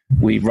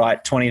 We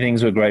write 20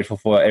 things we're grateful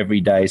for every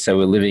day, so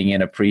we're living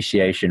in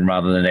appreciation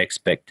rather than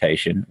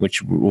expectation,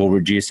 which will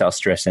reduce our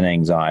stress and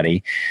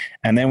anxiety.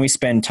 And then we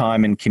spend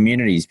time in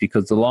communities,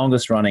 because the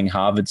longest running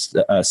Harvard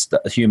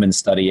human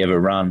study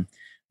ever run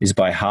is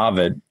by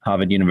Harvard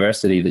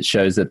University, that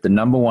shows that the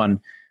number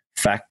one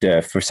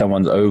factor for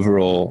someone's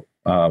overall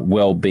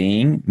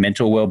well-being,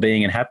 mental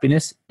well-being and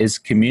happiness is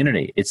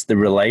community. It's the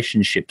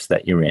relationships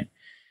that you're in.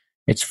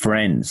 It's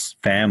friends,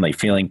 family,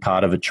 feeling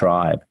part of a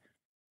tribe.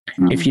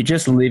 If you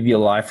just live your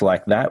life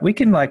like that, we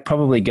can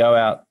probably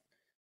go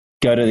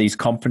to these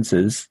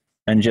conferences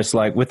and just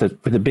with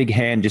a big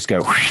hand, just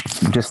go,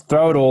 just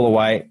throw it all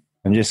away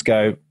and just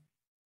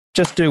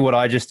do what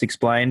I just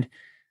explained.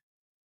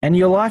 And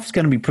your life's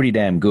going to be pretty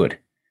damn good.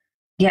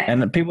 Yeah.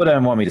 And people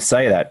don't want me to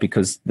say that,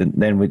 because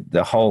then with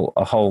a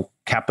whole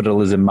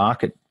capitalism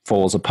market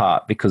falls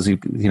apart, because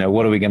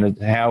what are we going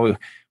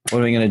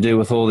to do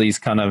with all these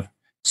kind of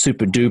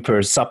super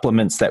duper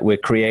supplements that we're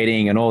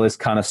creating and all this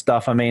kind of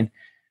stuff? I mean,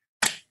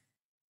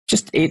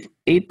 just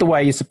eat the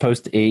way you're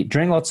supposed to eat,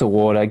 drink lots of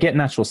water, get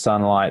natural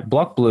sunlight,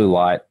 block blue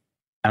light,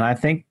 And I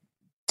think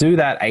do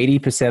that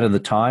 80% of the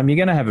time, you're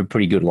going to have a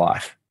pretty good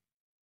life.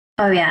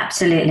 Oh, yeah,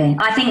 absolutely.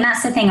 I think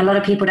that's the thing a lot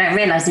of people don't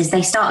realize is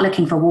they start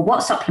looking for, well,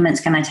 what supplements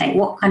can I take?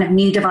 What kind of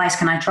new device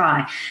can I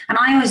try? And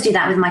I always do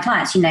that with my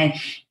clients. You know,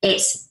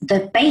 it's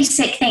the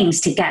basic things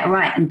to get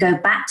right and go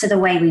back to the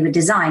way we were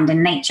designed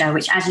in nature,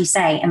 which, as you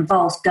say,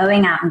 involves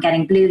going out and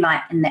getting blue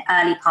light in the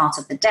early part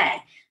of the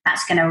day.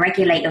 That's going to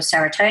regulate your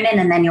serotonin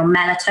and then your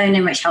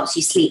melatonin, which helps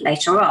you sleep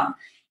later on.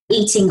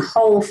 Eating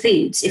whole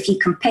foods. If you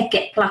can pick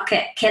it, pluck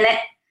it, kill it,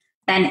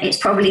 then it's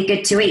probably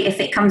good to eat.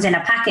 If it comes in a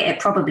packet, it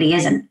probably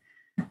isn't.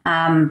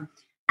 And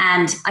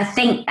I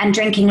think, and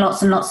drinking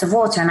lots and lots of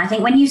water. And I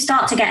think when you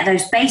start to get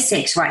those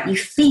basics right, you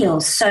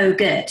feel so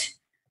good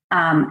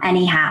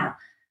anyhow.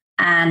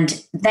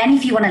 And then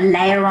if you want to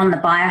layer on the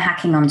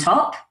biohacking on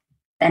top,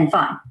 then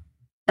fine.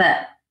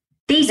 But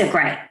these are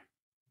great.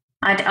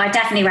 I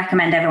definitely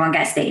recommend everyone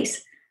gets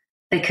these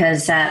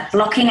because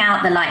blocking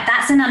out the light,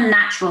 that's an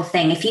unnatural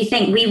thing. If you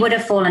think we would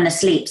have fallen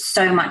asleep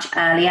so much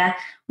earlier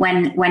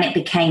when it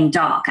became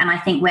dark. And I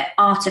think we're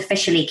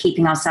artificially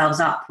keeping ourselves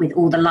up with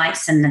all the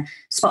lights and the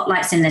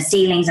spotlights in the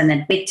ceilings and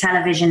the big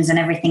televisions and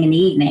everything in the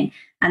evening.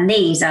 And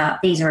these are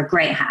a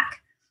great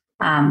hack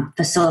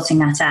for sorting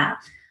that out.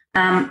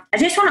 I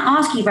just want to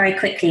ask you very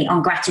quickly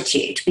on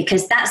gratitude,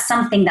 because that's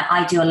something that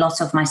I do a lot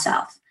of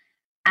myself.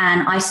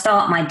 And I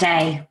start my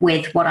day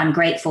with what I'm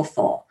grateful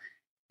for.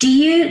 Do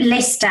you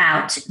list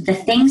out the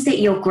things that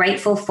you're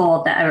grateful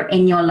for that are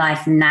in your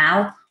life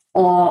now,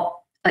 or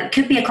it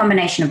could be a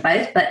combination of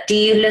both, but do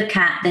you look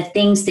at the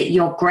things that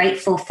you're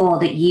grateful for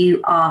that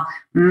you are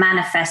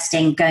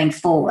manifesting going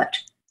forward?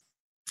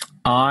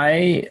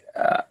 On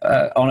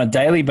a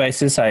daily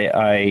basis,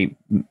 I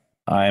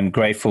am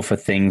grateful for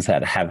things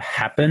that have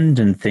happened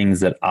and things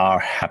that are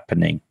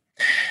happening.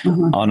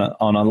 Mm-hmm.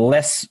 On a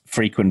less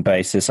frequent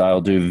basis,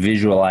 I'll do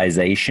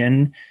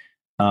visualization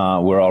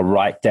where I'll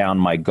write down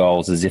my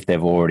goals as if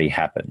they've already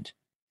happened.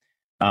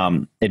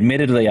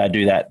 Admittedly, I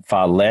do that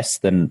far less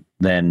than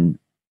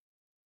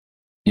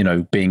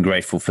being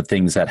grateful for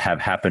things that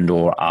have happened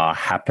or are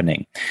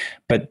happening.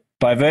 But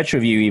by virtue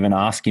of you even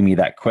asking me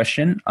that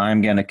question,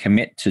 I'm going to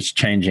commit to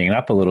changing it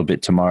up a little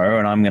bit tomorrow,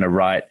 and I'm going to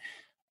write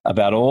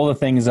about all the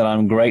things that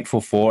I'm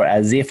grateful for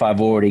as if I've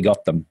already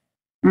got them.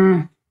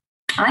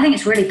 I think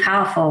it's really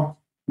powerful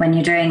when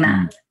you're doing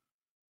that,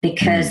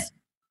 because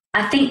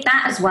I think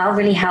that as well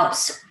really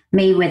helps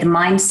me with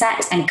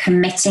mindset and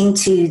committing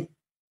to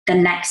the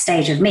next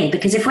stage of me.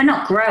 Because if we're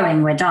not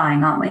growing, we're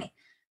dying, aren't we?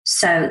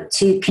 So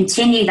to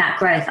continue that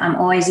growth, I'm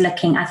always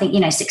looking, I think,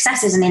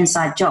 success is an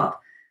inside job.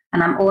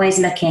 And I'm always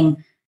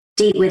looking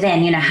deep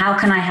within, how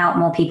can I help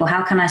more people?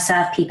 How can I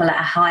serve people at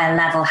a higher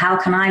level? How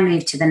can I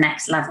move to the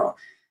next level?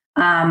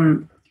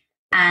 And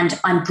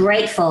I'm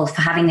grateful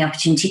for having the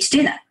opportunity to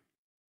do that.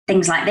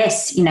 Things like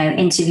this,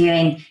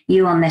 interviewing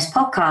you on this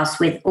podcast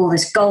with all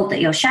this gold that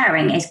you're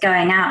sharing is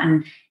going out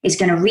and is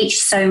going to reach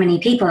so many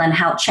people and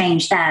help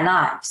change their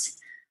lives.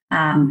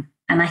 And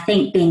I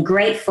think being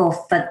grateful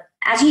for,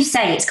 as you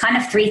say, it's kind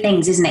of three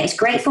things, isn't it? It's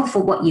grateful for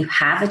what you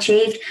have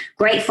achieved,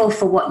 grateful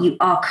for what you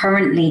are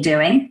currently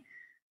doing.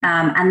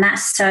 And that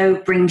so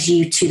brings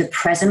you to the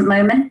present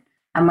moment.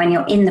 And when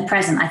you're in the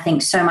present, I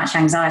think so much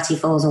anxiety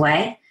falls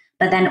away.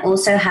 But then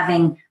also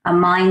having a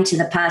mind to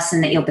the person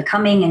that you're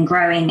becoming and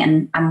growing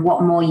and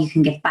what more you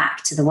can give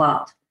back to the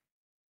world.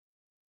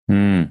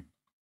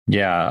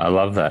 Yeah, I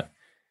love that.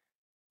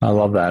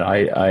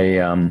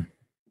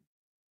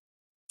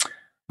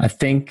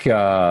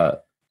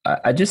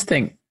 I just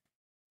think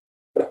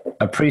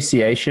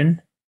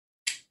appreciation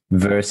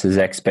versus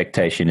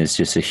expectation is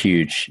just a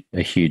huge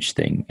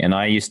thing. And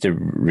I used to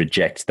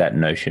reject that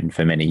notion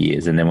for many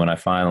years. And then when I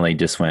finally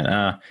just went,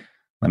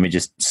 let me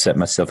just set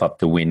myself up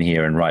to win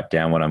here and write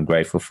down what I'm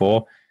grateful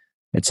for,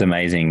 it's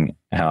amazing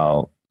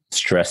how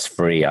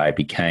stress-free I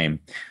became.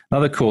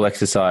 Another cool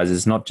exercise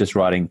is not just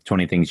writing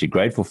 20 things you're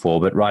grateful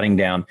for, but writing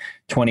down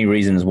 20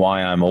 reasons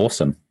why I'm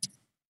awesome.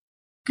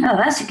 Oh,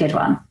 that's a good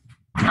one.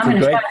 I'm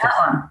going to try that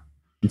one.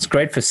 It's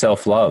great for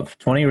self-love.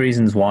 20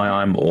 reasons why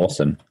I'm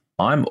awesome.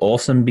 I'm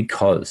awesome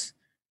because.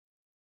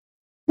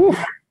 Whew,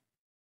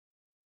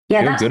 yeah,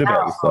 feel that's good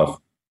powerful. about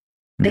yourself.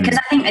 Because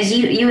I think, as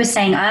you were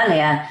saying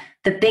earlier,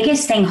 the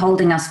biggest thing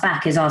holding us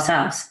back is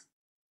ourselves.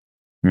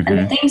 Mm-hmm. And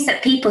the things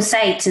that people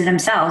say to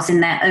themselves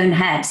in their own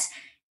heads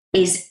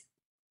it's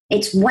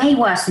way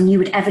worse than you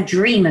would ever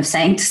dream of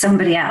saying to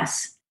somebody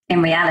else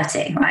in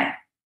reality, right?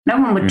 No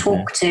one would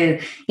talk to,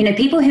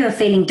 people who are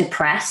feeling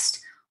depressed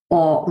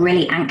or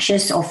really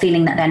anxious or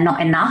feeling that they're not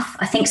enough.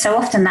 I think so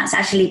often that's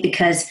actually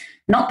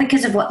not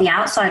because of what the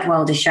outside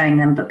world is showing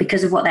them, but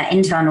because of what their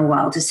internal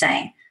world is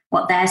saying,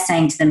 what they're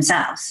saying to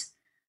themselves.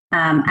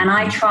 And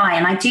I try,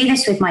 and I do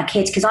this with my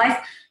kids because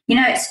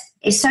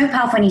it's so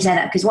powerful when you say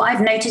that, because what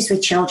I've noticed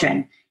with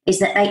children is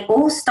that they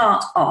all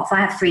start off, I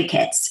have 3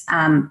 kids,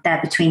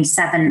 they're between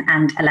 7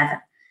 and 11,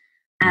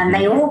 and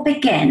they all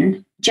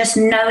begin just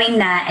knowing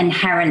their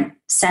inherent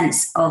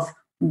sense of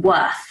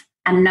worth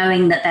and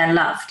knowing that they're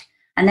loved.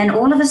 And then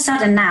all of a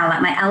sudden now,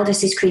 like my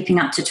eldest is creeping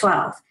up to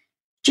 12,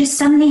 just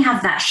suddenly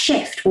have that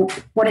shift. Well,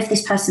 what if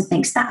this person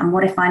thinks that? And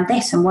what if I'm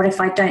this? And what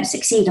if I don't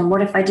succeed? And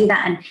what if I do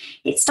that? And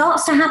it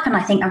starts to happen,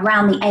 I think,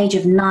 around the age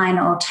of 9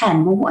 or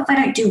 10. Well, what if I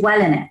don't do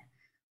well in it?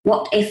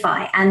 What if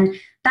I? And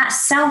that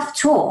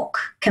self-talk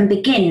can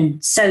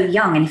begin so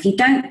young. And if you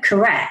don't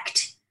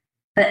correct,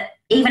 but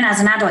even as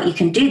an adult, you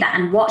can do that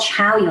and watch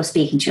how you're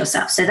speaking to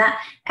yourself. So that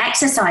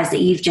exercise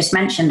that you've just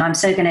mentioned, I'm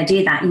so going to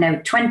do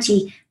that.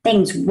 20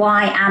 things,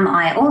 why am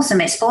I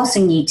awesome? It's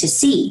forcing you to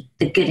see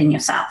the good in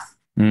yourself.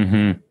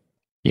 Mm-hmm.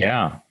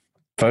 Yeah.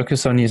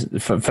 Focus on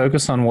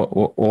what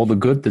all the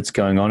good that's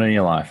going on in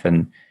your life,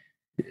 and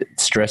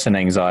stress and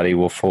anxiety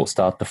will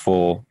start to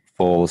fall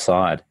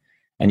aside,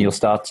 and you'll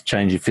start to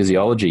change your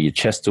physiology. Your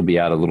chest will be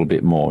out a little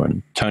bit more.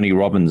 And Tony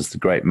Robbins, the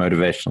great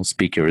motivational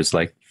speaker, is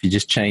like, if you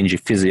just change your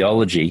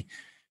physiology,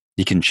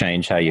 you can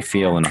change how you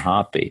feel in a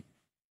heartbeat.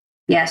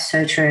 Yes,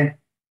 so true.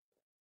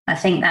 I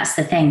think that's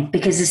the thing,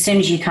 because as soon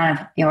as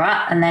you're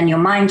up, and then your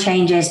mind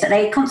changes, but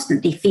they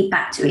constantly feed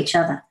back to each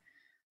other.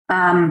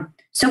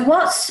 So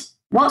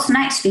what's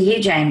next for you,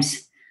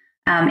 James?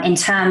 In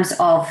terms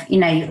of,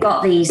 you've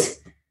got these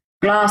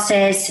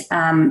glasses,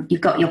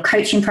 you've got your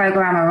coaching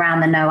program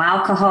around the no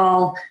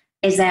alcohol.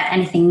 Is there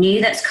anything new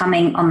that's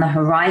coming on the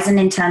horizon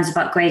in terms of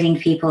upgrading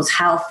people's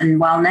health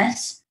and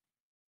wellness?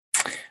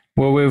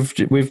 Well,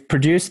 we've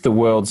produced the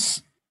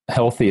world's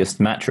healthiest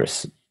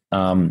mattress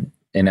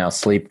in our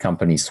sleep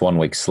company,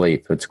 Swanwick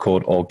Sleep. It's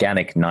called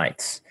Organic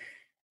Nights.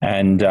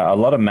 And a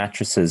lot of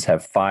mattresses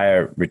have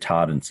fire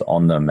retardants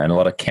on them and a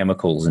lot of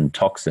chemicals and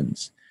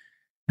toxins.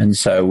 And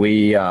so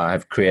we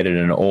have created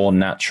an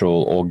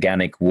all-natural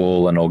organic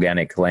wool and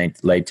organic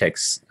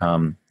latex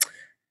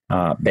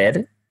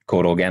bed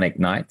called Organic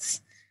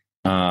Nights,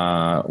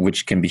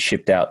 which can be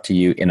shipped out to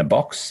you in a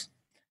box.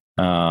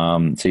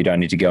 So you don't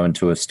need to go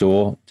into a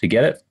store to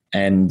get it.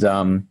 And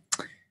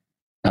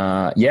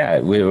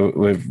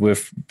we're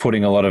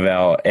putting a lot of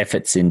our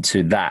efforts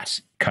into that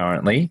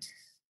currently.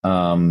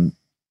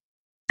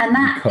 And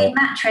that big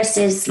mattress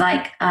is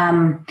like,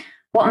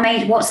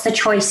 what's the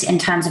choice in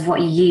terms of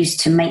what you use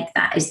to make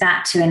that? Is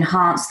that to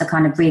enhance the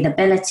kind of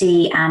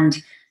breathability and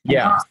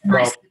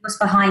what's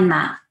behind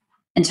that?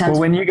 In terms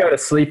when you go to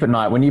sleep at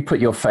night, when you put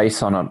your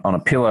face on a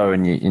pillow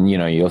and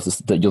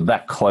you're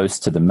that close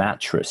to the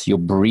mattress, you're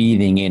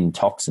breathing in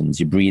toxins,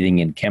 you're breathing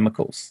in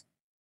chemicals.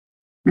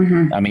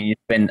 Mm-hmm. I mean, you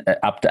spend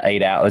up to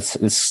 8 hours,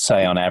 let's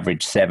say on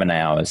average 7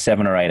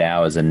 or 8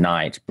 hours a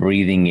night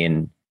breathing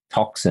in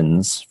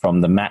toxins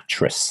from the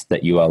mattress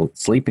that you are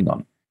sleeping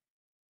on.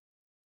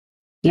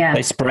 Yeah.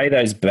 They spray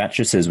those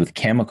mattresses with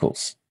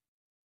chemicals.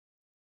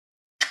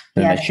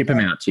 Then they ship them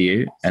out to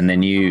you, and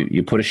then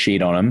you put a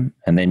sheet on them,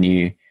 and then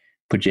you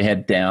put your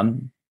head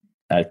down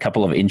a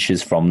couple of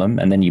inches from them,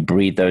 and then you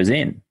breathe those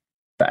in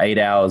for 8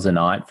 hours a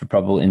night for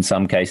probably, in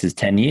some cases,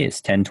 20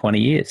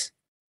 years.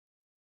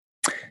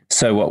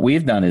 So what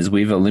we've done is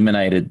we've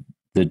eliminated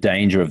the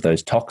danger of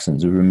those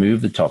toxins. We've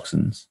removed the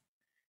toxins,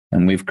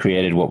 and we've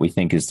created what we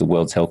think is the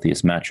world's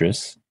healthiest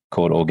mattress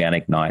called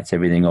Organic Nights,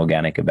 everything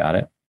organic about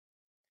it,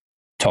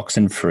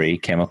 toxin-free,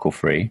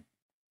 chemical-free,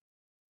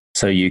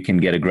 so you can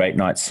get a great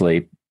night's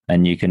sleep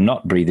and you can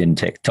not breathe in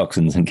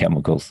toxins and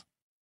chemicals.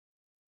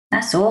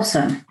 That's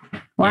awesome.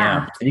 Wow.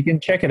 Yeah. You can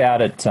check it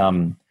out at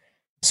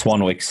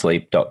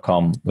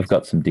swanwicksleep.com. We've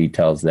got some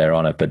details there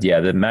on it. But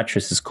yeah, the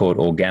mattress is called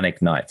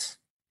Organic Nights.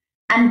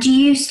 And do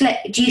you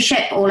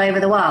ship all over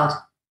the world?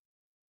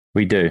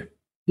 We do.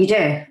 You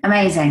do?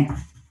 Amazing.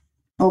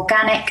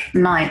 Organic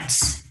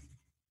Nights.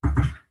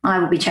 I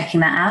will be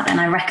checking that out,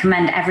 and I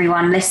recommend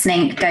everyone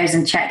listening goes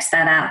and checks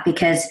that out,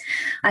 because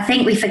I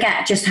think we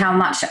forget just how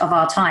much of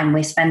our time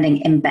we're spending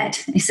in bed.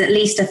 It's at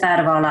least a third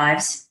of our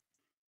lives.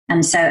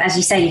 And so, as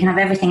you say, you can have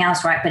everything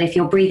else right, but if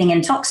you're breathing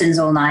in toxins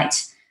all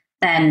night,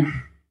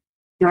 then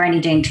you're only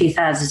doing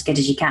 2/3 as good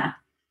as you can.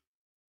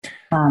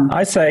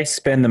 I say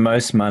spend the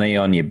most money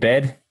on your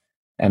bed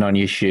and on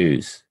your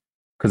shoes,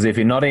 because if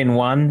you're not in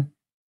one,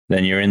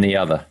 then you're in the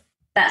other.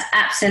 That's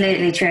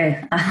absolutely true.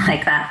 I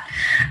like that.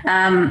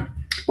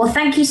 Well,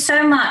 thank you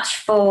so much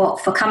for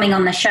coming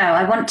on the show.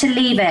 I want to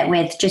leave it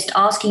with just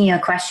asking you a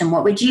question.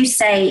 What would you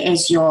say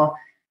is the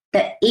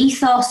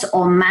ethos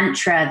or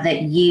mantra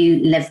that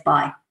you live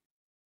by?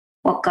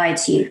 What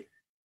guides you?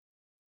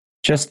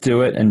 Just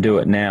do it, and do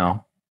it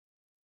now.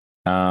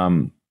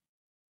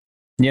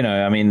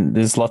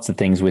 There's lots of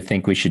things we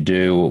think we should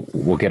do.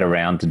 We'll get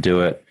around to do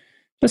it.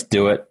 Just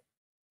do it,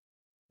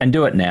 and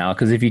do it now.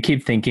 Because if you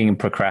keep thinking and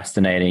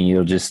procrastinating,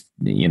 you'll just,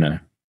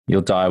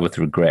 you'll die with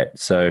regret.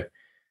 So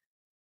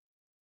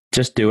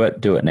just do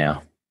it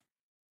now.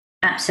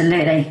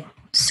 Absolutely.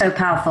 So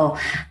powerful.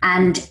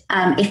 And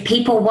if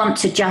people want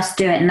to just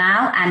do it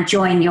now and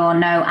join your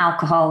no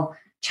alcohol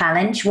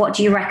challenge, what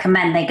do you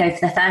recommend? They go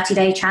for the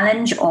 30-day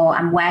challenge,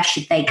 and where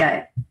should they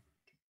go?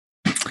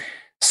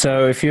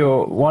 So if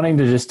you're wanting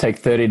to just take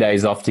 30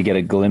 days off to get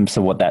a glimpse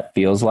of what that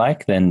feels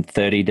like, then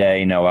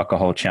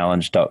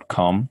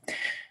 30daynoalcoholchallenge.com.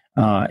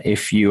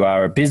 If you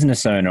are a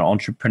business owner,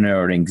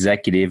 entrepreneur, or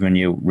executive, and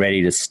you're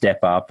ready to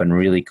step up and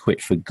really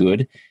quit for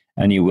good,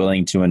 and you're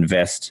willing to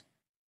invest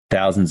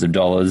thousands of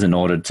dollars in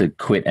order to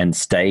quit and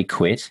stay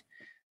quit,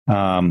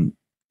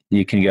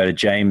 you can go to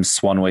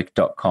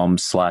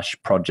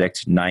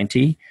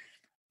jamesswanwick.com/project90,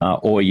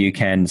 or you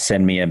can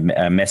send me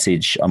a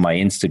message on my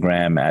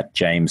Instagram at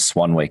James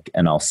Swanwick,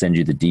 and I'll send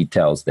you the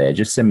details there.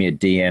 Just send me a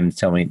DM,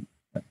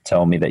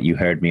 tell me that you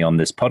heard me on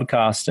this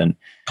podcast, and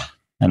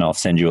I'll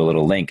send you a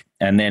little link.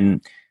 And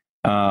then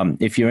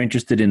if you're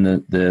interested in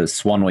the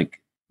Swanwick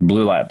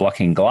blue light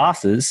blocking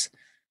glasses,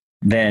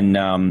 then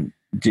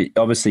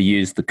obviously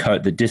use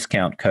the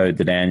discount code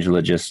that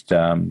Angela just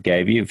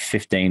gave you,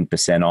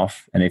 15%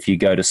 off. And if you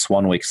go to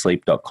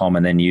swanwicksleep.com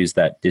and then use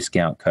that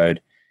discount code,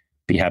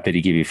 be happy to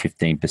give you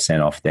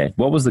 15% off there.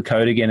 What was the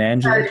code again,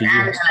 Angela?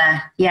 Angela.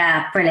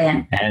 Yeah,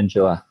 brilliant.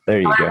 Angela.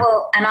 There you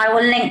go. I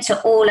will link to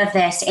all of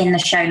this in the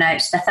show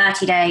notes, the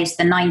 30 days,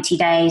 the 90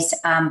 days,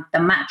 the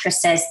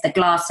mattresses, the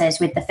glasses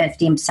with the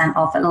 15%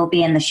 off. It'll all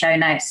be in the show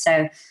notes.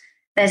 So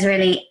there's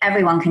really,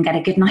 everyone can get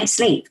a good night's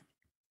sleep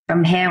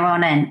from here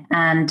on in.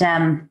 And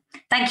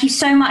thank you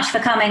so much for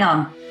coming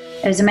on.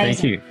 It was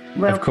amazing. Thank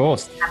you. Of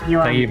course.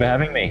 Thank you for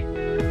having me.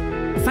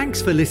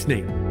 Thanks for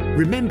listening.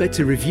 Remember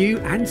to review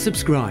and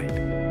subscribe.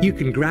 You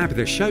can grab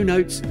the show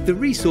notes, the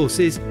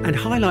resources, and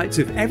highlights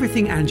of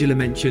everything Angela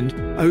mentioned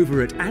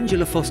over at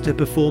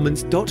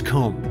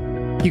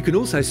angelafosterperformance.com. You can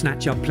also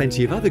snatch up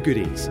plenty of other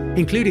goodies,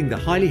 including the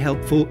highly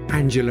helpful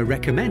Angela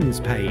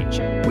Recommends page,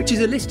 which is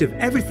a list of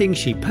everything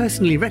she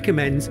personally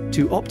recommends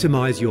to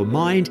optimize your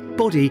mind,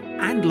 body,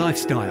 and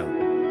lifestyle.